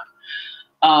clean up.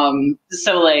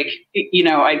 So like,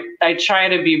 I try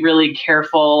to be really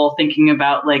careful thinking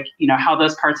about like, how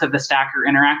those parts of the stack are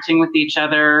interacting with each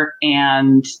other.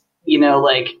 And,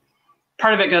 like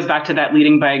part of it goes back to that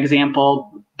leading by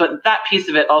example, but that piece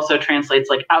of it also translates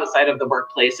like outside of the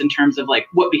workplace in terms of like,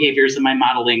 what behaviors am I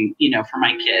modeling, for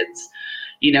my kids?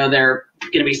 They're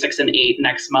going to be 6 and 8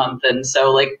 next month. And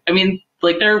so like,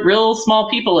 they're real small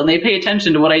people and they pay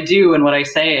attention to what I do and what I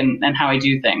say and how I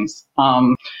do things.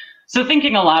 So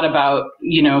thinking a lot about,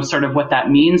 sort of what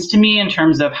that means to me in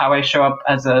terms of how I show up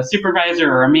as a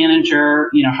supervisor or a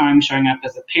manager, how I'm showing up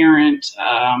as a parent,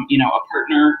 a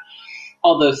partner,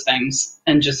 all those things.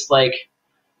 And just like,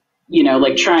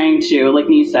 like trying to, like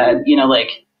Nee said, like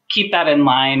keep that in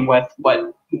line with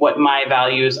what my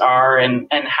values are and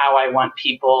how I want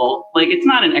people, like, it's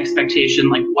not an expectation,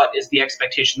 like what is the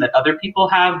expectation that other people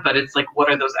have, but it's like, what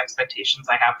are those expectations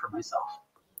I have for myself?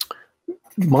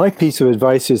 My piece of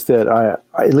advice is that I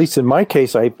at least in my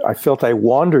case, I felt I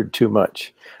wandered too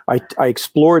much. I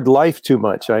explored life too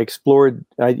much. I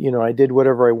did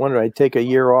whatever I wanted. I'd take a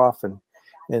year off and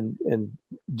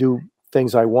do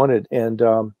things I wanted.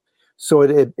 And so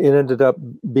it ended up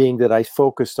being that I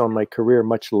focused on my career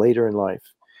much later in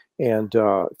life and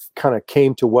kind of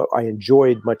came to what I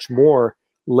enjoyed much more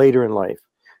later in life.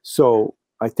 So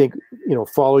I think,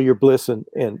 follow your bliss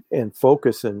and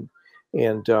focus and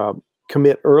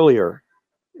commit earlier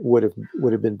would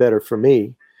have been better for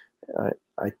me.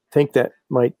 I think that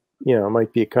might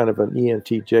be a kind of an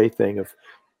ENTJ thing of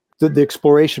the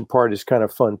exploration part is kind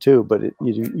of fun too, but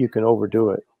you can overdo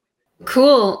it.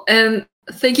 Cool. And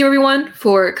thank you everyone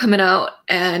for coming out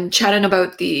and chatting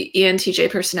about the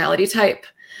ENTJ personality type.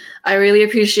 I really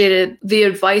appreciated the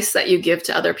advice that you give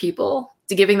to other people,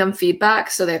 to giving them feedback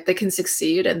so that they can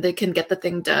succeed and they can get the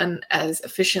thing done as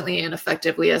efficiently and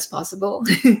effectively as possible.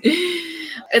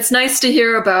 It's nice to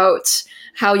hear about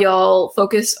how y'all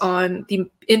focus on the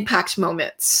impact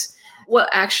moments. What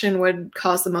action would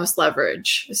cause the most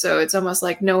leverage? So it's almost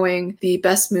like knowing the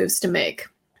best moves to make.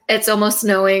 It's almost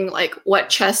knowing like what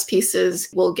chess pieces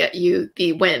will get you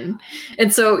the win.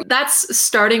 And so that's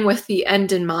starting with the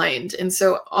end in mind. And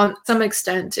so on some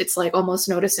extent, it's like almost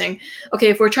noticing, okay,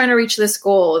 if we're trying to reach this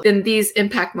goal, then these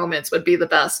impact moments would be the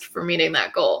best for meeting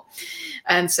that goal.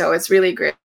 And so it's really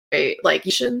great, like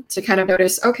you should, to kind of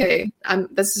notice, okay,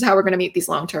 this is how we're going to meet these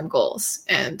long-term goals.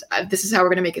 And this is how we're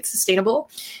going to make it sustainable.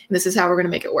 And this is how we're going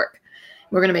to make it work.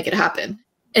 We're going to make it happen.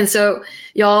 And so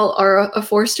y'all are a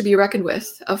force to be reckoned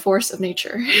with, a force of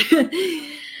nature.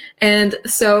 And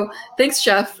so thanks,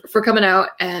 Jeff, for coming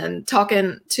out and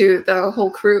talking to the whole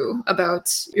crew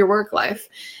about your work life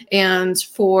and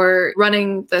for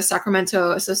running the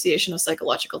Sacramento Association of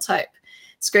Psychological Type.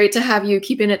 It's great to have you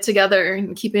keeping it together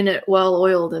and keeping it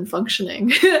well-oiled and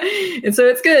functioning. And so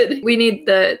it's good. We need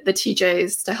the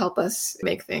TJs to help us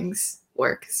make things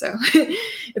work. So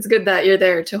it's good that you're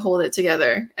there to hold it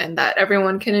together and that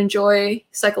everyone can enjoy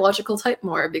psychological type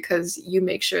more because you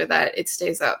make sure that it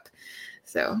stays up.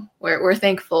 So we're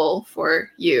thankful for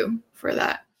you for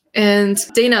that. And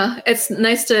Dana, it's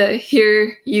nice to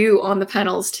hear you on the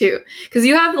panels too, because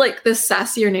you have like this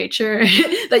sassier nature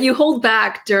that you hold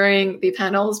back during the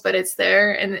panels, but it's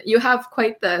there and you have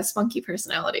quite the spunky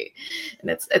personality and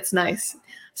it's nice.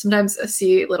 Sometimes I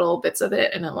see little bits of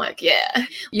it and I'm like, yeah,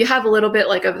 you have a little bit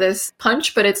like of this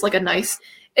punch, but it's like a nice,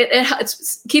 it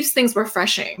keeps things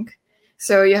refreshing.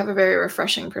 So you have a very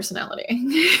refreshing personality.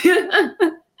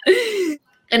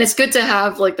 And it's good to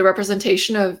have like the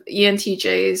representation of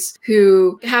ENTJs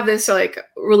who have this like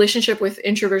relationship with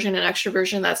introversion and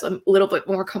extroversion that's a little bit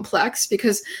more complex,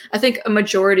 because I think a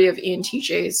majority of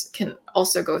ENTJs can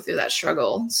also go through that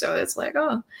struggle. So it's like,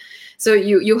 oh, so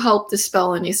you help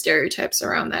dispel any stereotypes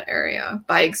around that area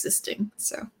by existing.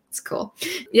 So it's cool.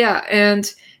 Yeah.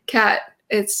 And Kat,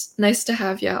 It's nice to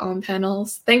have you on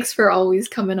panels. Thanks for always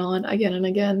coming on again and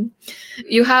again.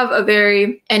 You have a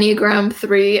very Enneagram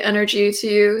 3 energy to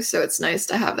you, so it's nice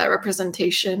to have that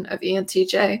representation of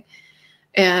ENTJ.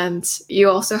 And you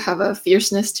also have a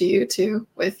fierceness to you too,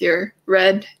 with your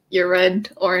red,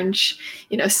 orange,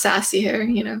 sassy hair.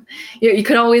 You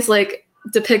can always like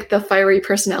depict the fiery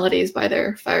personalities by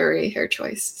their fiery hair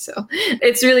choice. So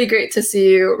it's really great to see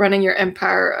you running your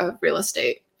empire of real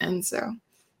estate. And so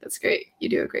that's great. You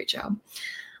do a great job.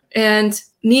 And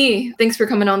Nee, thanks for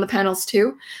coming on the panels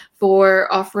too,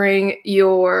 for offering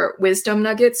your wisdom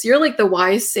nuggets. You're like the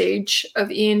wise sage of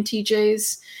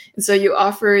ENTJs. And so you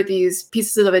offer these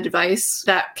pieces of advice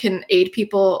that can aid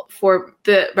people for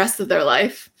the rest of their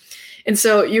life. And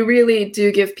so you really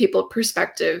do give people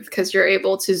perspective because you're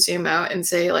able to zoom out and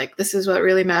say, like, this is what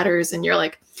really matters. And you're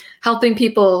like helping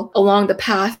people along the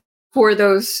path for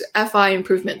those FI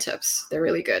improvement tips. They're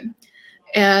really good.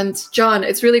 And John,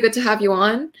 it's really good to have you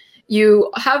on.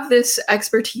 You have this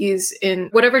expertise in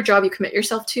whatever job you commit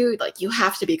yourself to, like you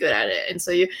have to be good at it. And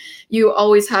so you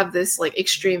always have this like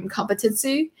extreme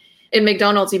competency. In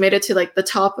McDonald's, you made it to like the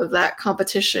top of that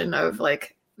competition of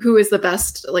like who is the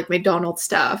best like McDonald's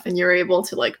staff, and you're able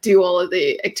to like do all of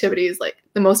the activities like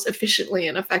the most efficiently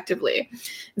and effectively.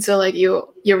 And so like you're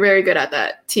very good at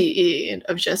that TE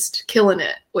of just killing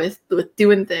it with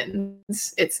doing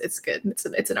things. It's good.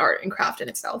 It's an art and craft in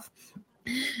itself.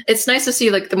 It's nice to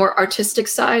see like the more artistic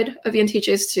side of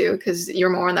ENTJs too, because you're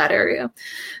more in that area.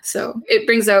 So it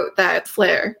brings out that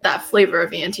flair, that flavor of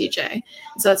ENTJ.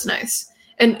 So that's nice.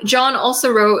 And John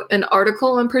also wrote an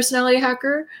article on Personality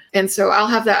Hacker. And so I'll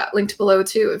have that linked below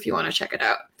too, if you want to check it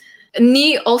out. And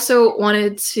Nee also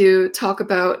wanted to talk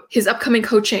about his upcoming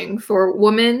coaching for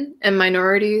women and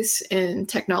minorities in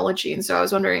technology. And so I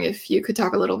was wondering if you could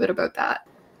talk a little bit about that.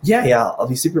 Yeah, I'll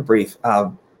be super brief.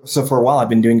 So for a while, I've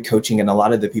been doing coaching, and a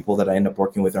lot of the people that I end up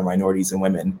working with are minorities and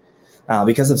women.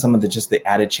 Because of some of the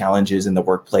added challenges in the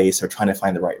workplace or trying to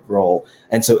find the right role.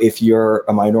 And so if you're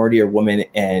a minority or woman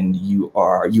and you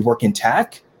work in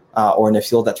tech or in a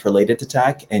field that's related to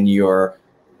tech, and you're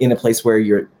in a place where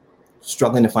you're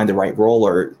struggling to find the right role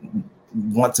or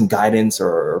want some guidance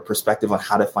or perspective on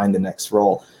how to find the next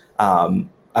role,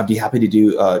 I'd be happy to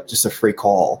do just a free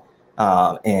call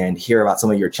and hear about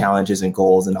some of your challenges and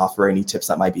goals and offer any tips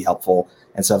that might be helpful.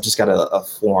 And so I've just got a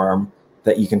form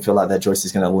that you can fill out that Joyce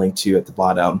is going to link to at the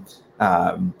bottom.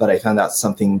 But I found out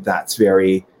something that's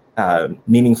very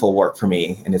meaningful work for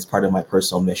me, and it's part of my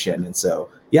personal mission. And so,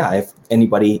 yeah, if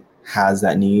anybody has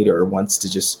that need or wants to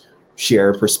just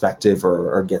share perspective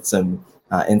or get some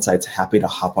insights, happy to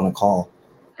hop on a call.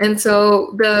 And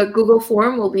so the Google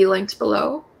form will be linked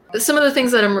below. Some of the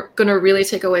things that I'm going to really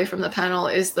take away from the panel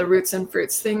is the roots and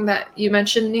fruits thing that you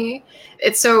mentioned, Nee.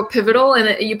 It's so pivotal,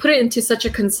 and you put it into such a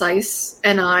concise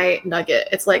NI nugget.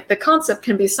 It's like the concept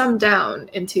can be summed down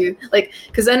into like,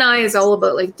 because NI is all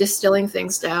about like distilling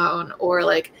things down, or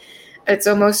like it's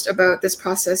almost about this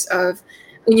process of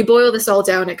when you boil this all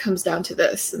down, it comes down to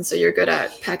this. And so you're good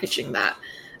at packaging that.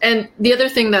 And the other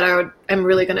thing that I'm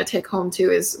really going to take home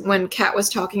too is when Kat was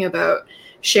talking about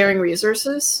sharing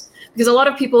resources. Because a lot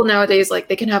of people nowadays, like,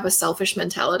 they can have a selfish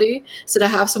mentality. So to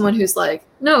have someone who's like,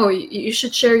 no, you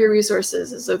should share your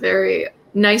resources is a very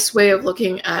nice way of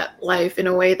looking at life, in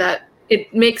a way that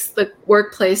it makes the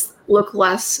workplace look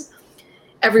less,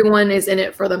 everyone is in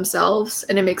it for themselves,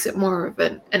 and it makes it more of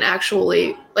an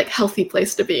actually like healthy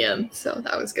place to be in. So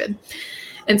that was good.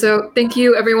 And so thank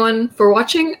you everyone for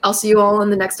watching. I'll see you all in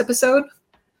the next episode.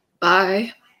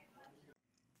 Bye.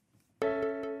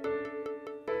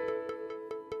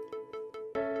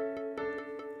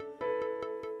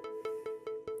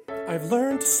 I've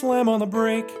learned to slam on the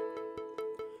brake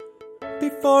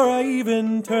before I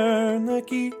even turn the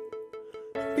key,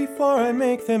 before I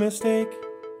make the mistake,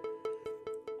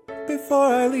 before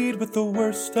I lead with the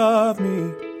worst of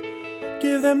me.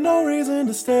 Give them no reason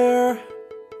to stare,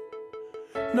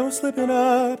 no slipping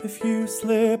up if you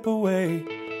slip away.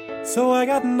 So I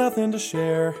got nothing to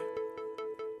share,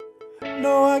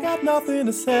 no, I got nothing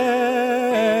to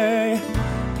say.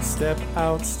 Step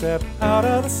out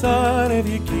of the sun if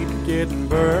you keep getting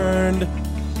burned.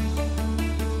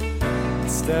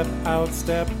 Step out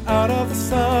of the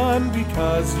sun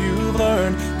because you've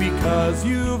learned,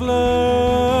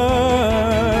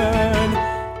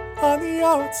 On the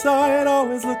outside,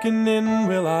 always looking in,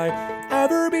 will I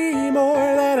ever be more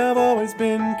than I've always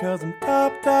been? 'Cause I'm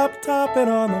topping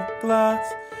on the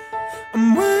glass.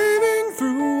 I'm waving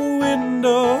through a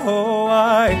window,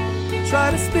 I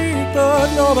try to speak,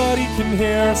 but nobody can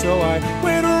hear. So I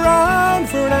wait around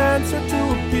for an answer to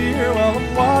appear while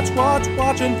I'm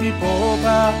watching people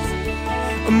pass.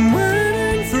 I'm waiting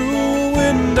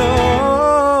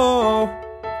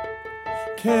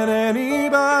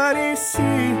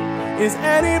Is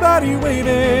anybody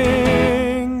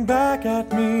waving back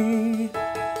at me?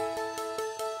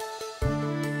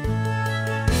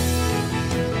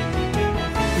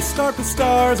 We start with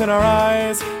stars in our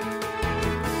eyes.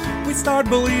 We start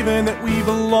believing that we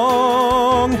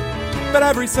belong, but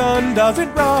every sun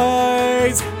doesn't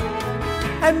rise,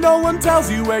 and no one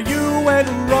tells you where you went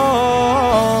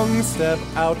wrong. Step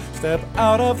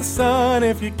out of the sun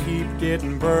if you keep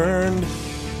getting burned.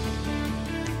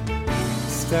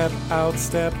 Step out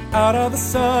of the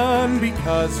sun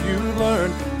because you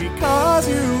learned.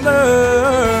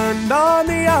 On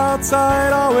the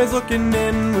outside, always looking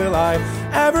in. Will I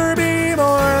ever be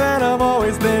more than I've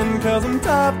always been? 'Cause I'm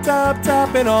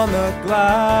tapping on the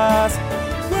glass,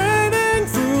 waving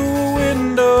through a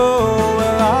window.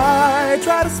 Well, I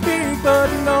try to speak, but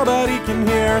nobody can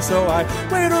hear, so I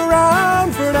wait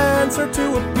around for an answer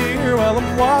to appear while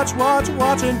I'm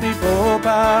watching people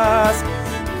pass,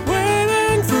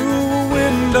 waving through a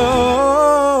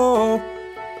window.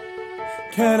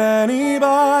 Can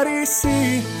anybody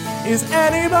see? Is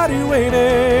anybody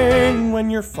waiting when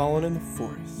you're falling in the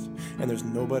forest and there's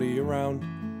nobody around?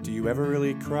 Do you ever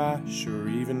really crash or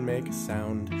even make a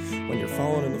sound? When you're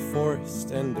falling in the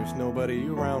forest and there's nobody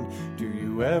around, do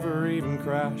you ever even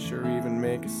crash or even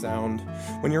make a sound?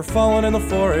 When you're falling in the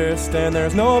forest and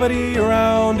there's nobody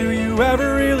around, do you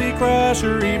ever really crash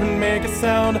or even make a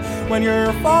sound? When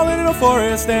you're falling in a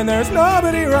forest and there's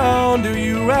nobody around, do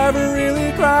you ever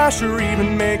really crash or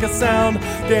even make a sound?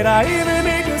 Did I even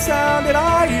make a sound? Did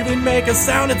I even make a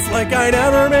sound? It's like I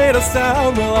never made a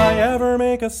sound. Will I ever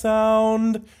make a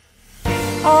sound?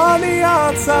 On the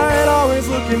outside, always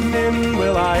looking in.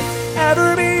 Will I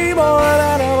ever be more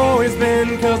than I've always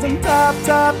been? 'Cause I'm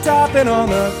tapping on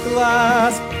the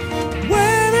glass,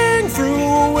 waving through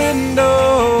a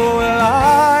window. Well,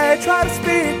 I try to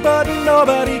speak, but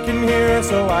nobody can hear,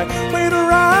 so I wait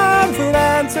around for an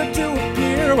answer to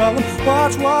appear while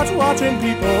I'm watching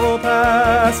people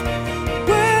pass,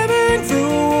 waving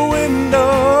through a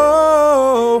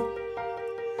window.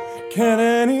 Can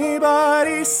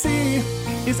anybody see?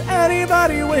 Is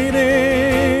anybody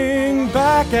waving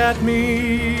back at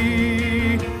me?